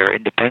stayed there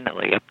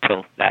independently up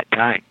till that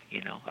time,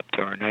 up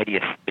to her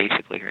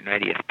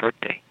 90th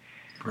birthday,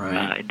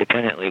 right.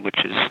 Independently,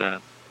 which is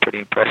pretty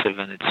impressive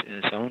in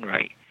its own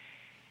right.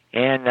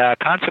 And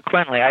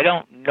consequently, I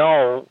don't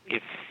know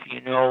if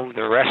you know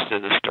the rest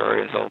of the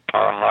story, as old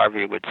Paul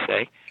Harvey would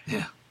say.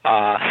 Yeah.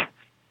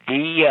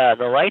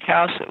 The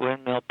lighthouse at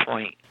Windmill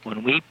Point,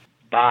 when we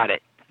bought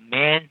it, the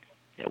man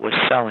that was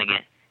selling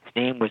it, his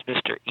name was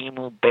Mr.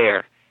 Emil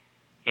Bear.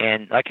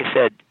 And like I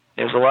said,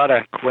 there's a lot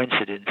of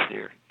coincidence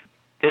there.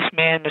 This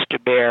man, Mr.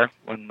 Bear,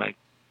 when my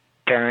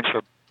parents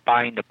were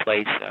buying the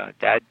place,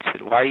 Dad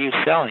said, "Why are you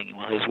selling?"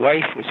 Well, his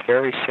wife was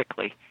very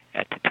sickly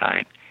at the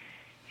time.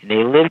 And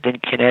they lived in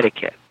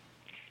Connecticut,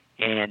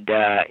 and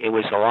it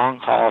was a long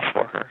haul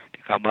for her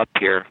to come up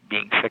here,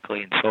 being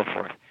sickly and so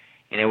forth.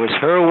 And it was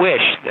her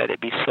wish that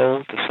it be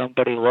sold to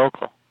somebody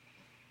local.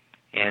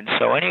 And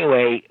so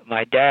anyway,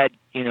 my dad,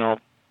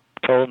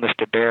 told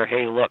Mr. Bear,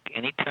 "Hey, look,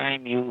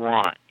 anytime you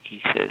want,"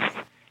 he says,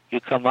 "you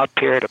come up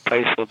here, the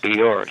place will be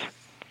yours."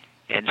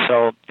 And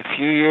so a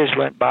few years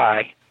went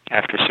by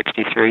after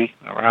 63,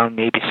 around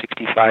maybe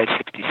 65,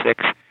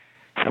 66,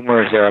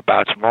 somewhere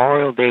thereabouts,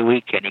 Memorial Day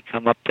weekend, he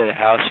come up to the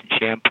house in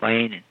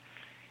Champlain and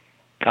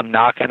come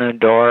knocking on the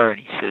door, and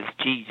he says,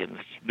 "Geez,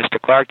 Mr.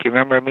 Clark, you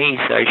remember me?" He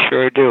said, "I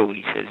sure do."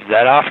 He says, "Is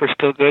that offer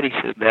still good?" He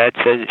says, "Dad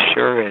says it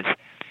sure is."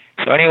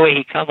 So anyway,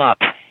 he come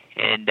up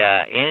and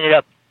ended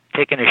up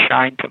taking a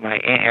shine to my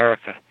Aunt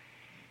Erica.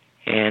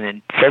 And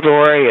in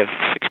February of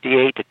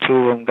 68, the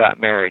two of them got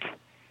married.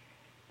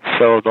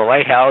 So the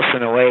lighthouse,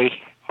 in a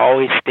way,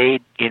 always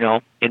stayed,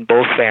 in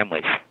both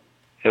families.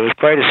 It was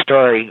quite a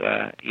story,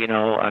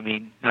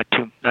 not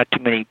too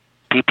many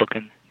people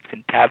can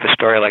have a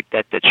story like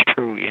that that's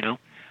true,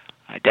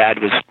 My dad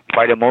was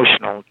quite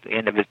emotional at the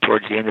end of it.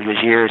 Towards the end of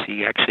his years,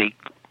 he actually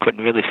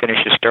couldn't really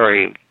finish the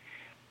story. It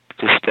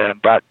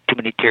just brought too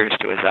many tears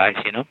to his eyes,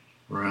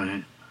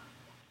 Right.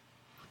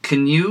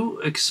 Can you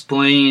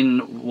explain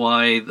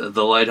why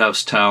the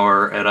lighthouse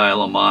tower at Isle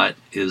La Motte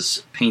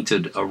is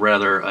painted a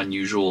rather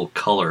unusual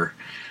color?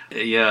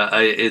 Yeah,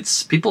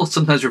 it's people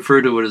sometimes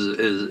refer to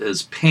it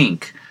as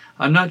pink.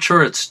 I'm not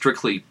sure it's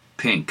strictly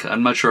pink.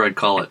 I'm not sure I'd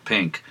call it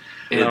pink.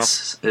 No.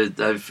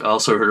 I've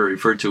also heard it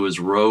referred to as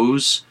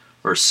rose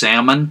or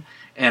salmon,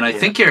 and I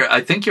think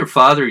your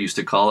father used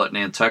to call it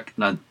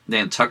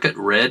Nantucket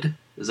red.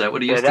 Is that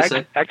what he used to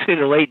say? Actually,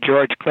 the late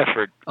George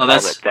Clifford called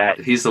it that.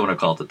 He's the one who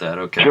called it that.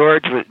 Okay.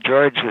 George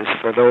was,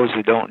 for those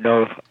who don't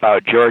know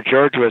about George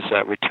was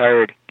a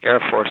retired Air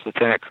Force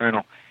lieutenant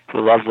colonel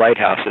who loved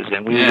lighthouses,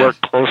 and we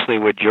worked closely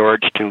with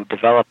George to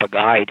develop a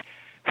guide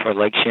for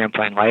Lake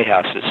Champlain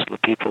lighthouses so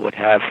that people would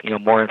have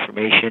more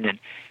information and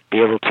be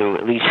able to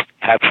at least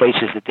have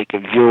places that they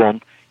could view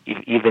them,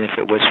 even if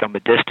it was from a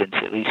distance.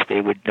 At least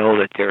they would know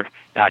that they're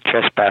not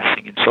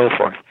trespassing and so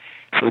forth.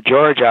 So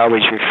George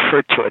always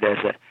referred to it as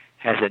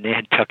a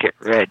Nantucket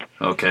red.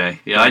 Okay,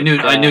 yeah, I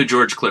knew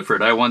George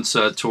Clifford. I once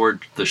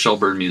toured the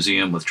Shelburne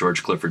Museum with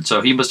George Clifford,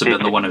 so he must have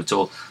been the one who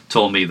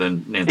told me the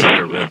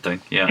Nantucket red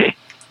thing. Yeah.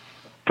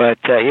 But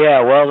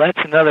well, that's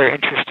another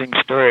interesting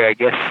story, I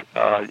guess,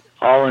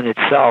 all in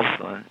itself,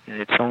 in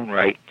its own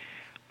right.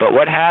 But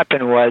what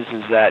happened was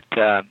that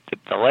the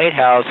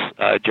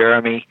lighthouse,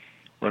 Jeremy,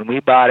 when we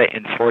bought it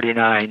in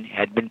 '49,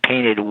 had been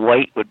painted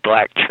white with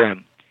black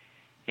trim,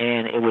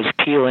 and it was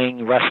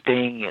peeling,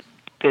 rusting. It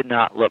did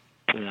not look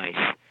too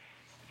nice.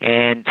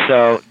 And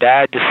so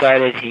Dad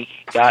decided he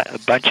got a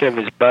bunch of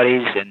his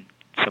buddies and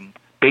some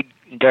big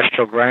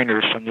industrial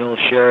grinders from the old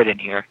Sheridan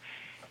here,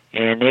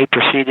 and they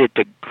proceeded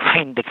to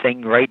grind the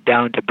thing right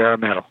down to bare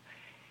metal.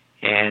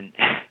 And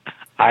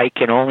I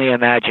can only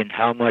imagine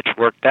how much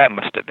work that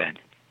must have been.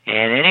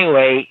 And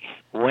anyway,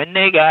 when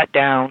they got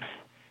down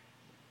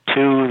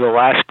to the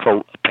last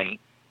coat of paint,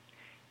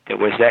 there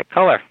was that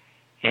color.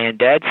 And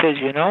Dad says,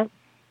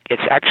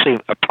 it's actually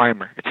a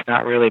primer. It's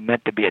not really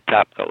meant to be a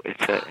top coat.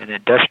 It's an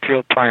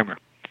industrial primer.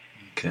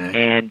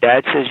 Okay. And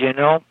Dad says,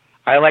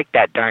 I like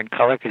that darn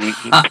color, because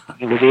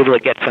he was able to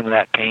get some of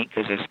that paint,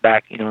 because it's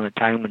back, in the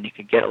time when you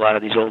could get a lot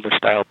of these older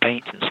style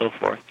paints and so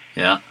forth.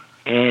 Yeah.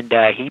 And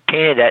he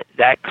painted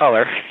that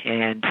color,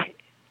 and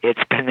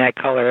it's been that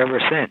color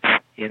ever since,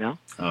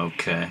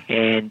 Okay.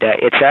 And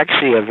it's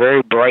actually a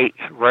very bright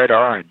red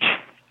orange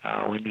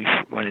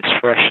when it's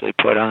freshly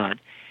put on,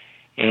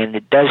 and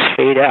it does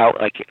fade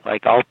out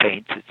like all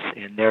paints.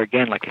 And there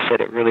again, like I said,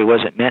 it really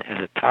wasn't meant as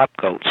a top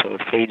coat, so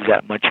it fades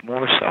that much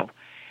more so.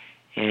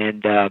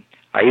 And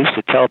I used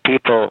to tell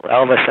people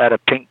Elvis had a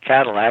pink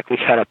Cadillac. We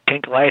had a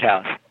pink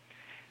lighthouse,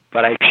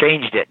 but I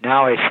changed it.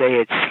 Now I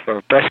say it's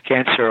for breast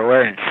cancer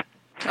awareness.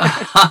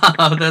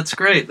 That's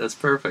great. That's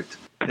perfect.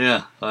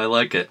 Yeah, I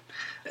like it.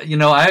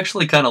 I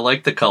actually kind of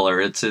like the color.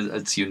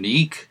 It's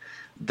unique.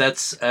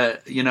 That's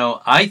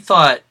I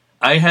thought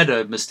I had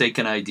a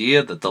mistaken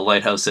idea that the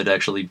lighthouse had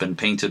actually been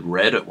painted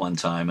red at one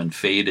time and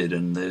faded,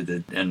 and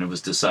it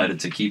was decided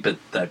to keep it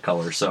that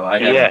color. So I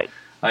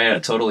had a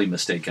totally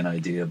mistaken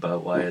idea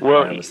about why it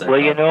was that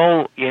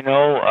color.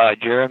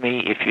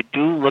 Jeremy, if you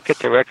do look at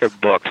the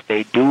record books,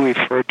 they do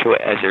refer to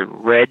it as a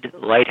red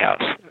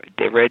lighthouse,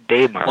 the red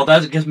day mark.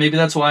 Well, maybe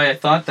that's why I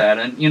thought that.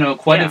 And,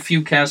 quite a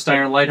few cast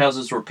iron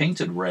lighthouses were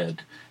painted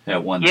red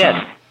at one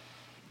time.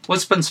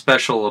 What's been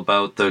special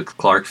about the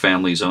Clark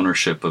family's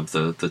ownership of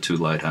the two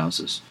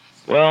lighthouses?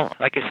 Well,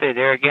 like I say,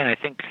 there again, I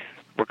think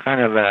we're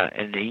kind of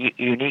in a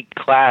unique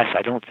class.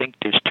 I don't think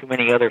there's too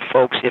many other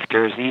folks, if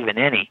there's even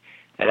any,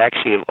 that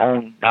actually have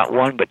owned not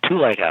one but two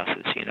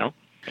lighthouses,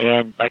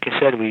 And like I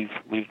said,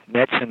 we've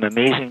met some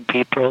amazing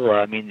people.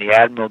 The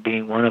Admiral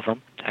being one of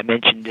them. I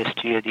mentioned this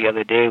to you the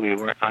other day. We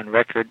weren't on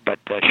record, but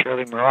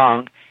Shirley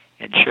Morong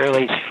and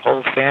Shirley's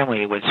whole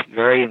family was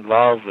very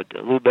involved with the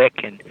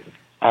Lubeck and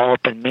all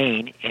up in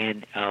Maine.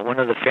 And one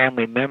of the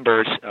family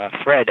members,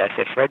 Fred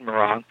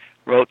Morong,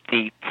 wrote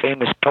the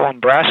famous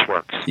poem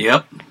Brassworks.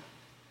 Yep.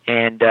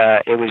 And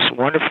it was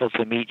wonderful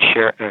to meet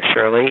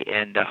Shirley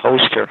and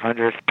host her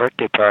 100th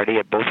birthday party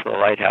at both of the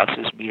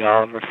lighthouses, meet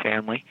all of her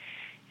family,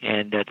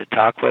 and to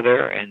talk with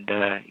her and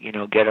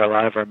get a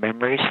lot of her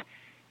memories.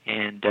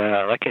 And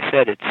like I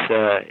said,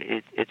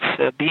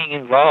 it's being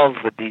involved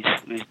with these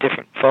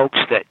different folks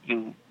that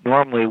you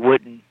normally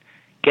wouldn't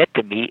get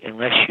to meet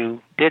unless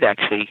you did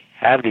actually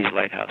have these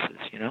lighthouses,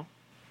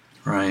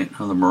 Right.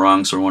 Well, the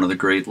Morongs are one of the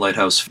great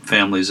lighthouse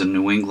families in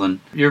New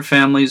England. Your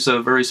family's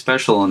very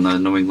special in the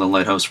New England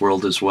lighthouse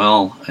world as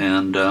well,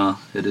 and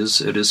it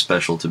is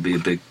special to be a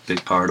big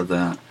part of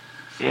that.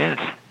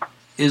 Yes.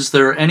 Is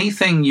there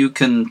anything you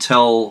can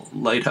tell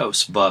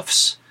lighthouse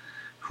buffs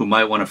who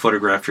might want to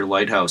photograph your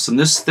lighthouse? And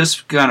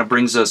this kind of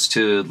brings us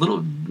to a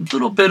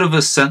little bit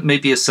of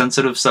maybe a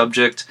sensitive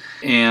subject.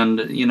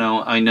 And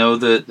I know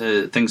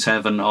that things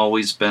haven't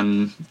always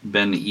been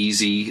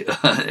easy,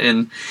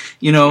 and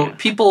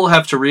people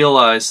have to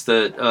realize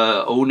that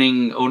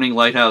owning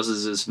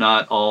lighthouses is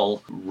not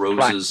all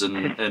roses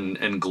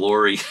and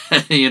glory.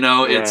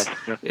 It's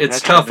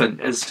tough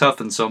it's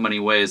tough in so many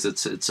ways.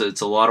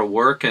 It's a lot of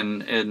work,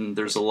 and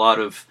there's a lot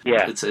of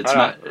it's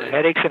not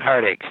headaches and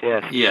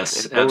heartaches.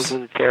 Yes,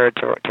 absolutely.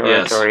 Territory.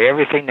 Yes.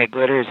 Everything that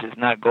glitters is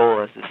not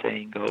gold, as the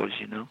saying goes,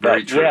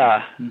 Very true.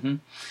 Yeah. Mm-hmm.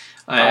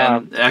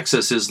 And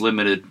access is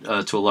limited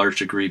to a large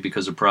degree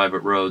because of private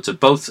roads at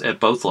both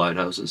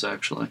lighthouses,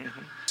 actually.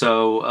 Mm-hmm.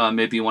 So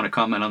maybe you want to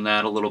comment on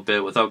that a little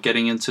bit without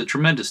getting into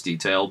tremendous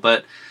detail.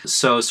 But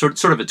so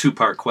sort of a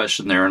two-part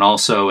question there, and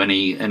also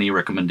any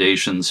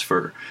recommendations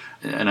for.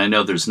 And I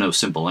know there's no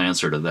simple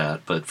answer to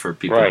that, but for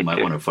people who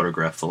might want to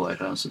photograph the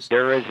lighthouses,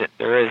 there isn't.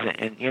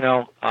 And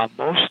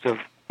most of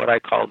what I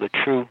call the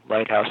true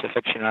lighthouse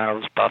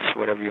aficionados, buffs,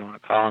 whatever you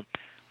want to call them,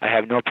 I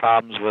have no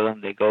problems with them.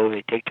 They go,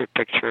 they take their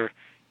picture.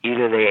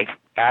 Either they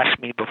ask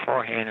me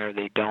beforehand or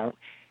they don't,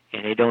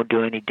 and they don't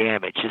do any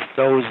damage. It's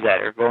those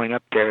that are going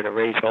up there to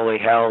raise holy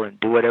hell and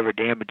do whatever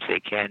damage they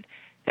can,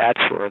 that's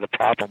where the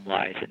problem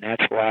lies. And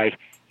that's why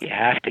you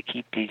have to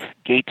keep these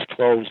gates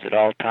closed at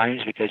all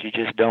times, because you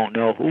just don't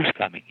know who's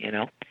coming,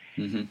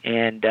 Mm-hmm.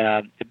 And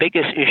the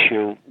biggest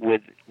issue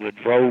with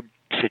road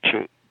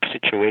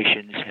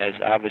situations has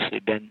obviously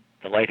been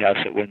the lighthouse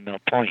at Windmill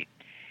Point.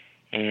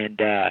 And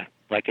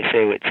like I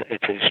say,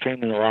 it's an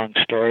extremely long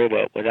story,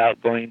 but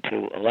without going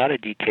into a lot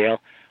of detail,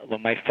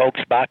 when my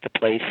folks bought the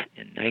place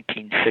in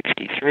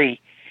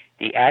 1963,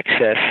 the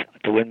access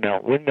to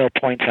Windmill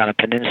Point's on a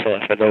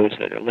peninsula for those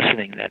that are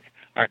listening that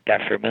aren't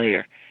that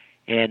familiar,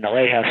 and the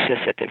lighthouse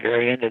sits at the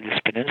very end of this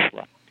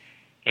peninsula.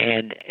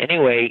 And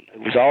anyway, it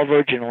was all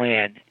virgin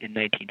land in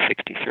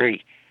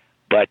 1963,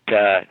 but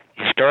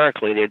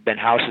historically there had been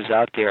houses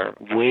out there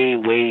way,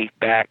 way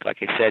back, like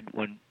I said,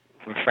 when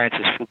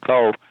Francis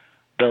Foucault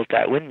built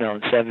that windmill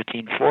in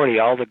 1740,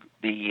 all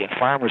the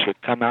farmers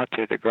would come out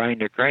there to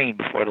grind their grain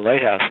before the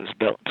lighthouse was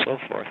built and so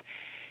forth.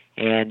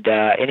 And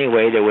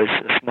anyway, there was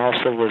a small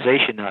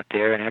civilization out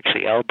there, and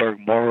actually Elburg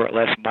more or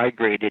less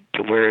migrated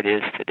to where it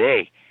is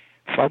today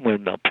from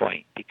Windmill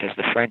Point, because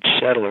the French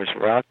settlers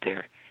were out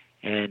there.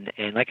 And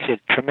like I said,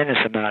 tremendous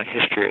amount of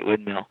history at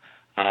Windmill,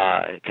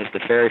 because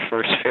the very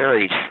first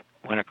ferries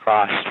went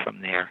across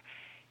from there.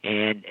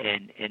 And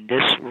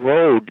this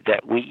road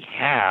that we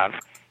have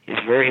is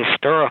very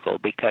historical,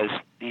 because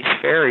these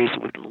ferries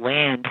would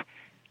land,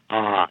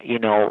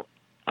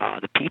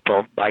 the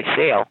people by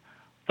sail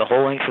the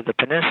whole length of the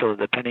peninsula,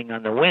 depending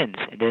on the winds.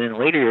 And then in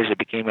later years, it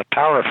became a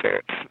power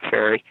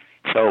ferry,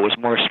 so it was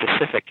more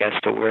specific as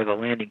to where the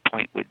landing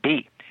point would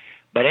be.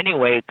 But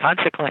anyway,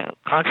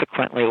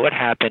 consequently, what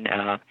happened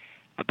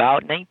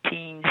about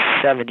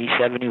 1970,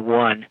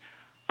 71,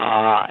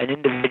 an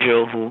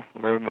individual who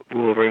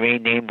will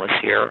remain nameless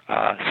here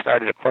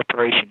started a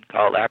corporation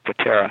called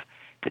Aquaterra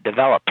to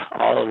develop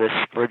all of this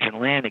virgin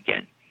land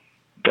again,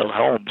 build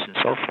homes and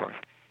so forth.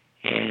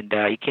 And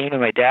he came to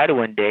my dad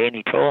one day and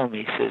he told him,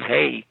 he says,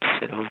 "Hey," he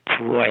said,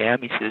 "who I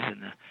am?" He says,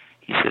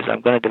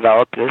 "I'm going to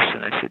develop this."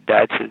 And I said,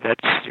 "Dad," said,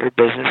 "that's your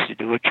business. You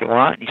do what you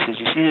want." And he says,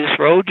 "You see this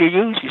road you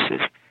use?" He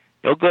says,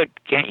 "No good.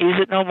 Can't use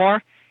it no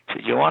more." He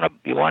says, "You want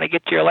to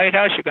get to your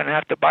lighthouse? You're going to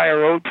have to buy a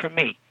road from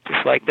me,"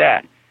 just like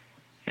that.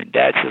 And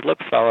Dad said,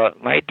 "Look, fella,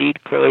 my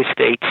deed clearly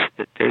states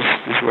that this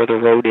is where the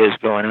road is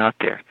going out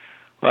there."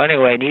 Well,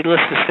 anyway,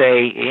 needless to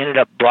say, he ended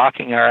up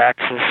blocking our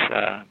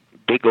access,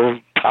 big old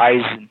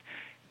ties and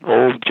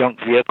old junk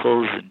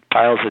vehicles and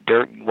piles of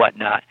dirt and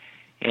whatnot.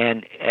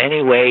 And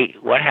anyway,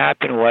 what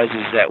happened was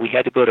that we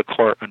had to go to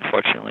court,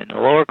 unfortunately. In the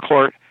lower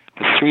court,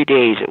 for 3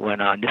 days it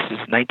went on. This is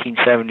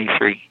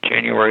 1973,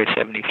 January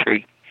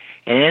 73.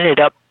 And it ended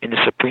up in the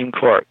Supreme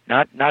Court,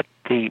 not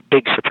the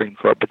big Supreme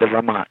Court, but the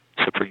Vermont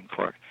Supreme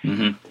Court.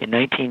 Mm-hmm. In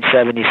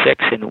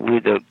 1976, and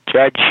the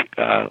judge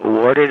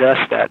awarded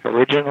us that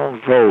original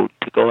road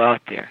to go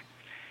out there.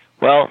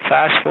 Well,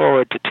 fast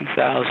forward to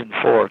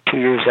 2004, 2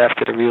 years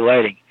after the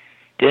relighting,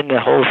 then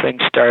the whole thing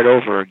started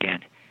over again.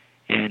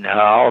 And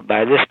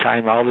by this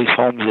time, all these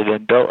homes have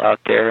been built out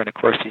there, and of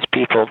course these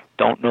people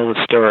don't know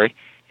the story.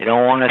 They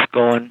don't want us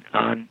going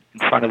on in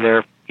front of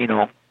their,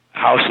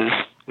 houses,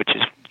 which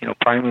is,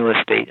 prime real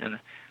estate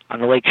on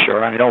the lake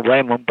shore. I don't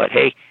blame them, but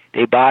hey,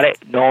 they bought it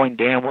knowing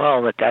damn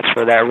well that that's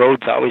where that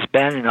road's always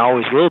been and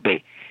always will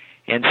be.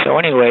 And so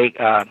anyway,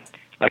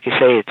 like I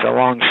say, it's a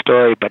long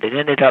story, but it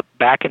ended up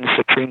back in the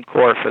Supreme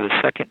Court for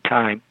the second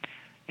time.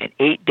 And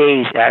 8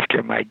 days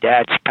after my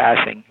dad's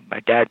passing,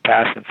 my dad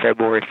passed on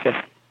February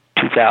 5th,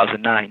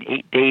 2009.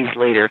 8 days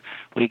later,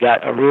 we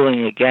got a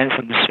ruling again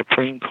from the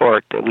Supreme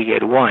Court that we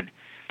had won.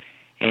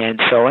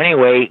 And so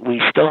anyway, we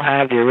still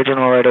have the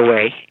original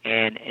right-of-way,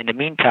 and in the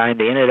meantime,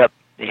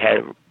 they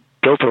had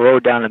built a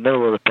road down the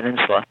middle of the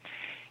peninsula,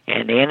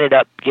 and they ended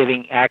up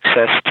giving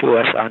access to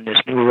us on this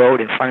new road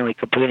and finally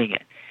completing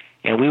it.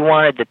 And we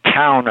wanted the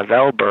town of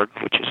Elburg,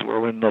 which is where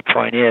Windmill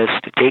Point is,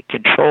 to take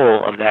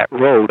control of that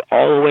road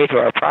all the way to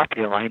our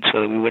property line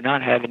so that we would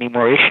not have any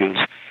more issues.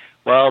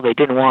 Well, they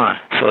didn't want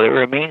to. So it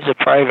remains a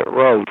private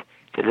road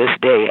to this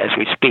day as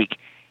we speak.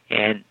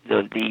 And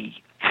the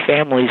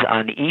families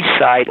on the east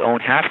side own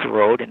half the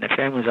road, and the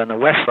families on the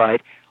west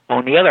side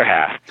own the other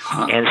half.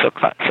 Huh. And so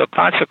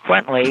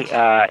consequently,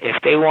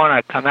 if they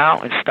want to come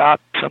out and stop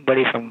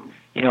somebody from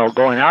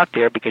going out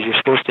there because you're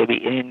supposed to be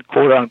in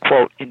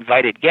quote-unquote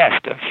invited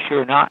guest. If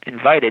you're not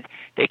invited,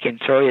 they can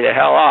throw you the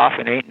hell off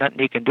and there ain't nothing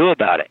you can do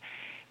about it,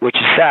 which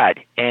is sad.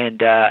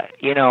 And,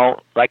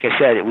 like I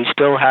said, we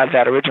still have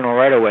that original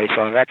right-of-way,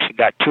 so I've actually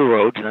got two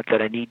roads. Not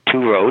that I need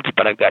two roads,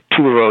 but I've got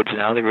two roads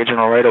now, the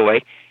original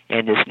right-of-way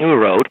and this new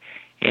road.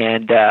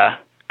 And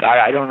God,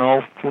 I don't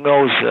know. Who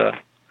knows?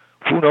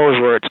 Who knows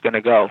where it's going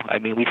to go? I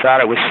mean, we thought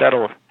it was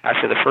settled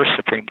after the first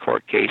Supreme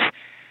Court case,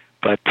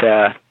 but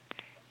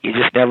you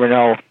just never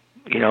know.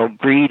 You know,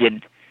 greed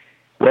and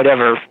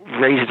whatever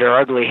raises their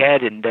ugly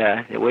head, and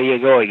away you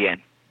go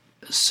again.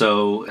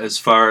 So, as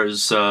far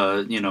as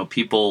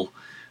people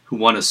who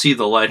want to see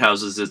the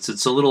lighthouses,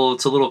 it's a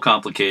little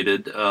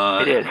complicated.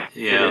 It is.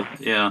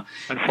 Yeah.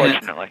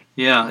 Unfortunately.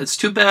 It's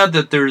too bad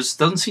that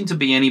doesn't seem to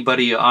be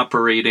anybody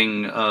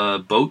operating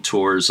boat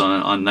tours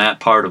on that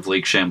part of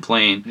Lake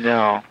Champlain.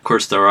 No. Of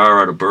course, there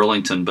are out of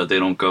Burlington, but they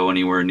don't go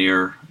anywhere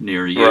near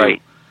you.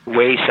 Right.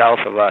 Way south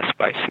of us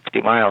by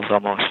 60 miles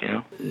almost, you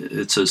know.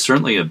 It's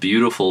certainly a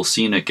beautiful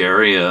scenic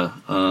area.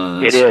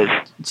 It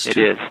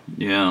is.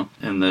 Yeah,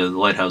 and the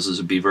lighthouses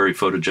would be very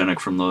photogenic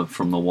from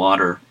the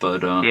water,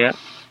 but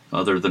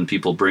other than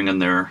people bringing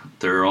their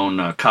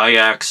own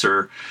kayaks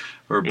or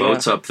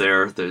boats up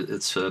there,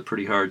 it's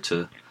pretty hard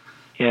to.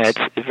 Yeah,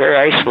 it's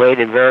very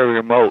isolated, very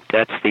remote.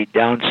 That's the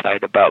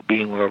downside about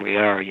being where we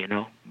are, you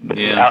know.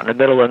 Yeah. Out in the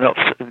middle of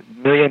a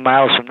million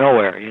miles from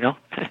nowhere, you know.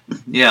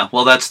 Yeah,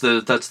 well, that's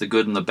the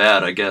good and the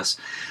bad, I guess.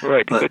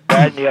 Right, the good,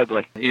 bad, and the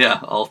ugly. Yeah,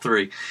 all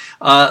three.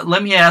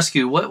 Let me ask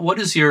you, what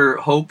is your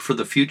hope for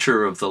the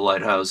future of the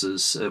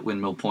lighthouses at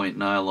Windmill Point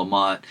and Isle La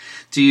Motte?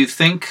 Do you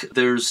think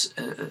there's,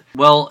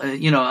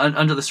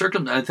 under the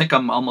circumstances, I think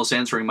I'm almost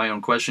answering my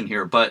own question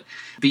here, but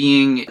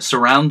being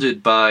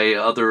surrounded by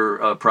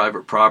other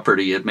private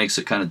property, it makes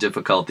it kind of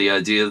difficult. The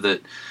idea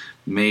that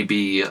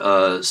maybe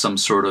some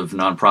sort of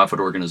nonprofit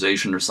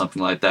organization or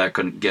something like that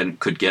could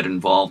get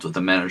involved with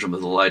the management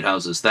of the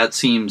lighthouses. That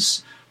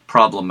seems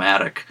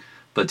problematic.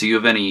 But do you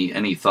have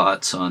any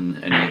thoughts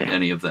on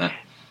any of that?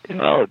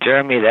 Well,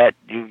 Jeremy, that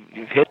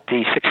you've hit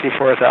the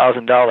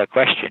 $64,000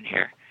 question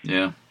here.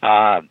 Yeah.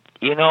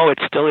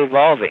 It's still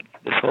evolving.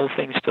 This whole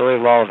thing's still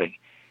evolving,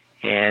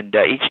 and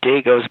each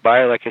day goes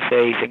by. Like I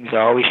say, things are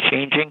always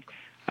changing.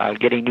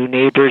 Getting new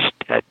neighbors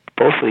at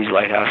both of these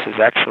lighthouses,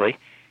 actually.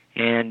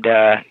 And,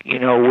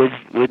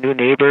 with new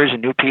neighbors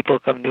and new people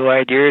come new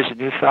ideas and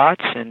new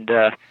thoughts. And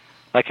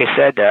like I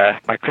said,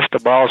 my crystal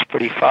ball is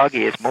pretty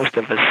foggy, as most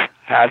of us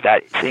have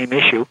that same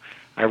issue.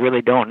 I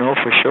really don't know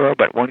for sure,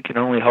 but one can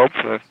only hope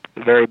for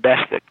the very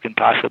best that can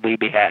possibly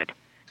be had.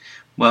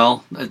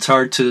 Well, it's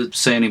hard to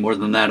say any more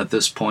than that at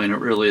this point.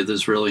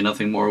 There's really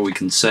nothing more we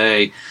can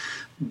say.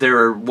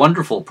 They're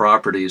wonderful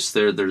properties.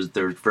 They're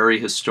very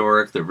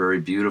historic. They're very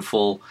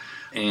beautiful.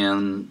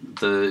 And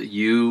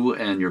you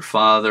and your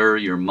father,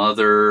 your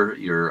mother,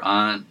 your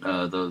aunt,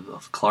 the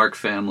Clark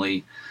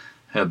family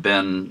have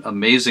been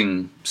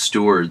amazing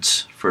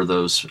stewards for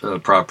those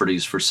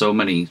properties for so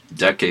many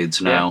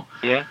decades now.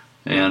 Yeah.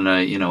 And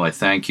I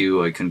thank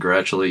you. I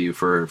congratulate you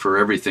for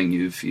everything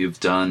you've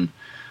done.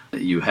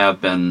 You have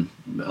been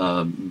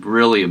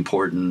really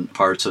important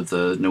parts of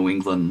the New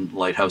England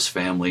Lighthouse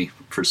family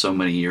for so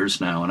many years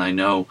now. And I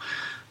know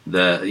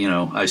that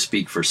I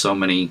speak for so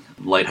many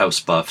lighthouse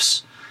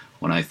buffs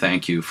when I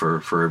thank you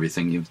for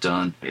everything you've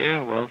done.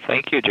 Yeah, well,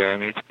 thank you,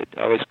 Jeremy. It's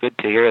always good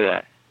to hear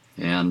that.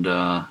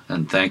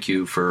 And thank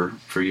you for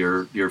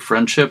your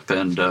friendship,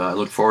 and I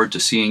look forward to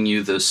seeing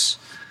you this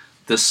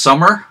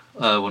summer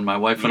when my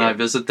wife and I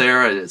visit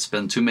there. It's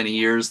been too many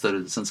years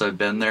since I've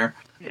been there.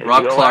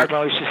 Rob Clark. I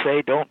always used to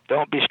say,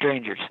 don't be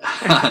strangers.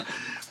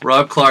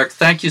 Rob Clark,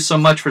 thank you so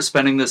much for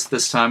spending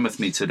this time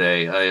with me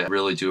today. I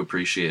really do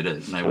appreciate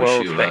it, and I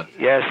wish you...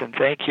 Yes, and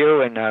thank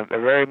you, and a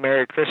very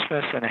Merry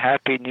Christmas and a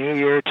Happy New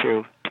Year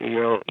to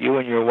you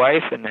and your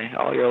wife and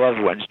all your loved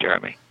ones,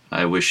 Jeremy.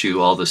 I wish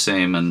you all the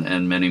same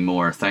and many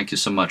more. Thank you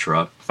so much,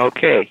 Rob.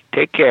 Okay,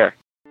 take care.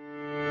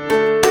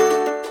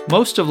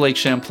 Most of Lake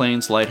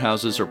Champlain's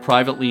lighthouses are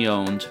privately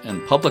owned,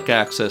 and public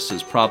access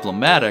is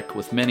problematic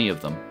with many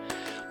of them.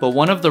 But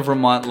one of the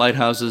Vermont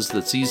lighthouses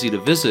that's easy to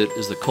visit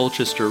is the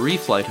Colchester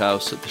Reef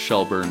Lighthouse at the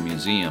Shelburne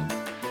Museum.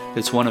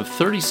 It's one of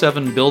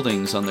 37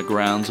 buildings on the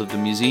grounds of the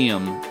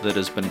museum that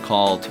has been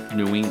called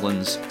New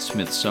England's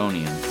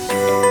Smithsonian.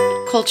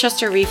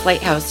 Colchester Reef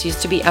Lighthouse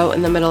used to be out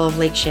in the middle of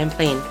Lake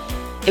Champlain.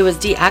 It was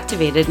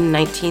deactivated in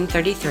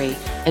 1933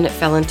 and it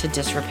fell into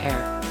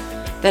disrepair.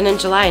 Then in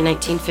July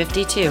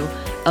 1952,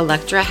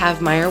 Electra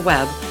Havmeyer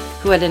Webb,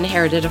 who had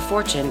inherited a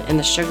fortune in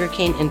the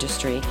sugarcane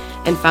industry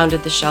and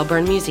founded the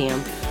Shelburne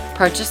Museum,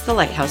 purchased the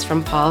lighthouse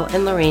from Paul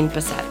and Lorraine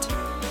Bassett,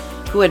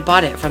 who had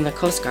bought it from the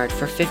Coast Guard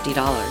for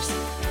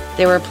 $50.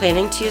 They were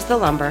planning to use the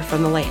lumber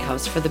from the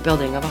lighthouse for the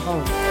building of a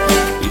home.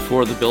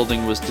 Before the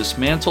building was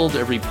dismantled,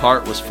 every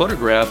part was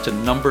photographed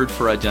and numbered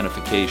for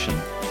identification.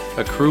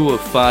 A crew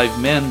of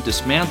 5 men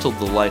dismantled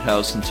the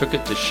lighthouse and took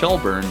it to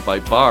Shelburne by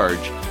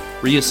barge,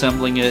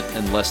 reassembling it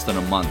in less than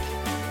a month.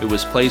 It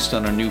was placed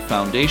on a new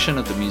foundation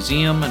at the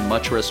museum, and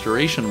much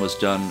restoration was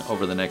done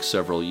over the next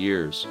several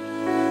years.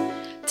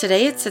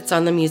 Today it sits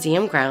on the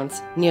museum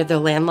grounds near the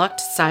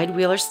landlocked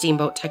side-wheeler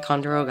steamboat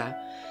Ticonderoga.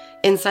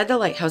 Inside the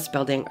lighthouse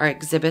building are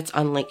exhibits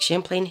on Lake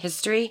Champlain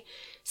history,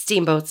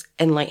 steamboats,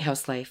 and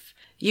lighthouse life.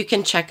 You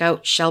can check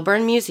out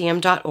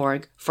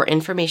shelburnemuseum.org for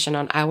information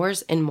on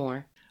hours and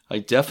more. I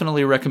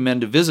definitely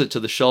recommend a visit to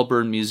the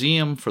Shelburne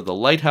Museum for the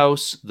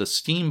lighthouse, the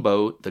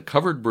steamboat, the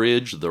covered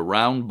bridge, the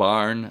round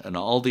barn, and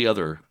all the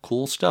other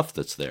cool stuff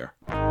that's there.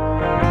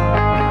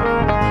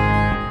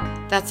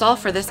 That's all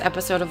for this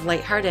episode of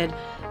Lighthearted.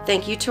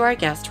 Thank you to our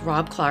guest,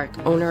 Rob Clark,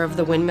 owner of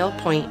the Windmill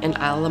Point and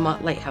Isle La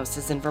Motte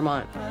Lighthouses in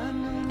Vermont.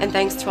 And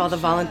thanks to all the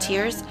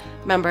volunteers,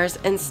 members,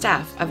 and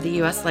staff of the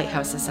U.S.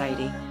 Lighthouse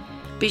Society.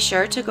 Be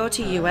sure to go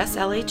to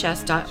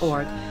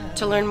uslhs.org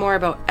to learn more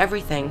about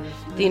everything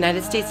the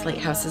United States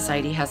Lighthouse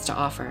Society has to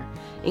offer,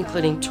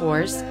 including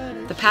tours,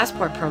 the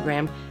Passport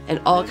Program, and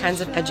all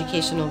kinds of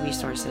educational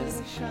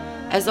resources.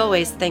 As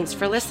always, thanks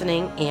for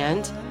listening,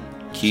 and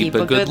keep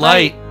a good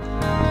light.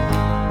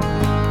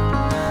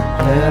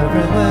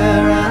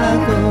 Everywhere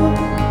I go,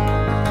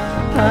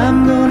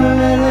 I'm gonna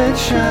let it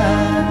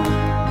shine.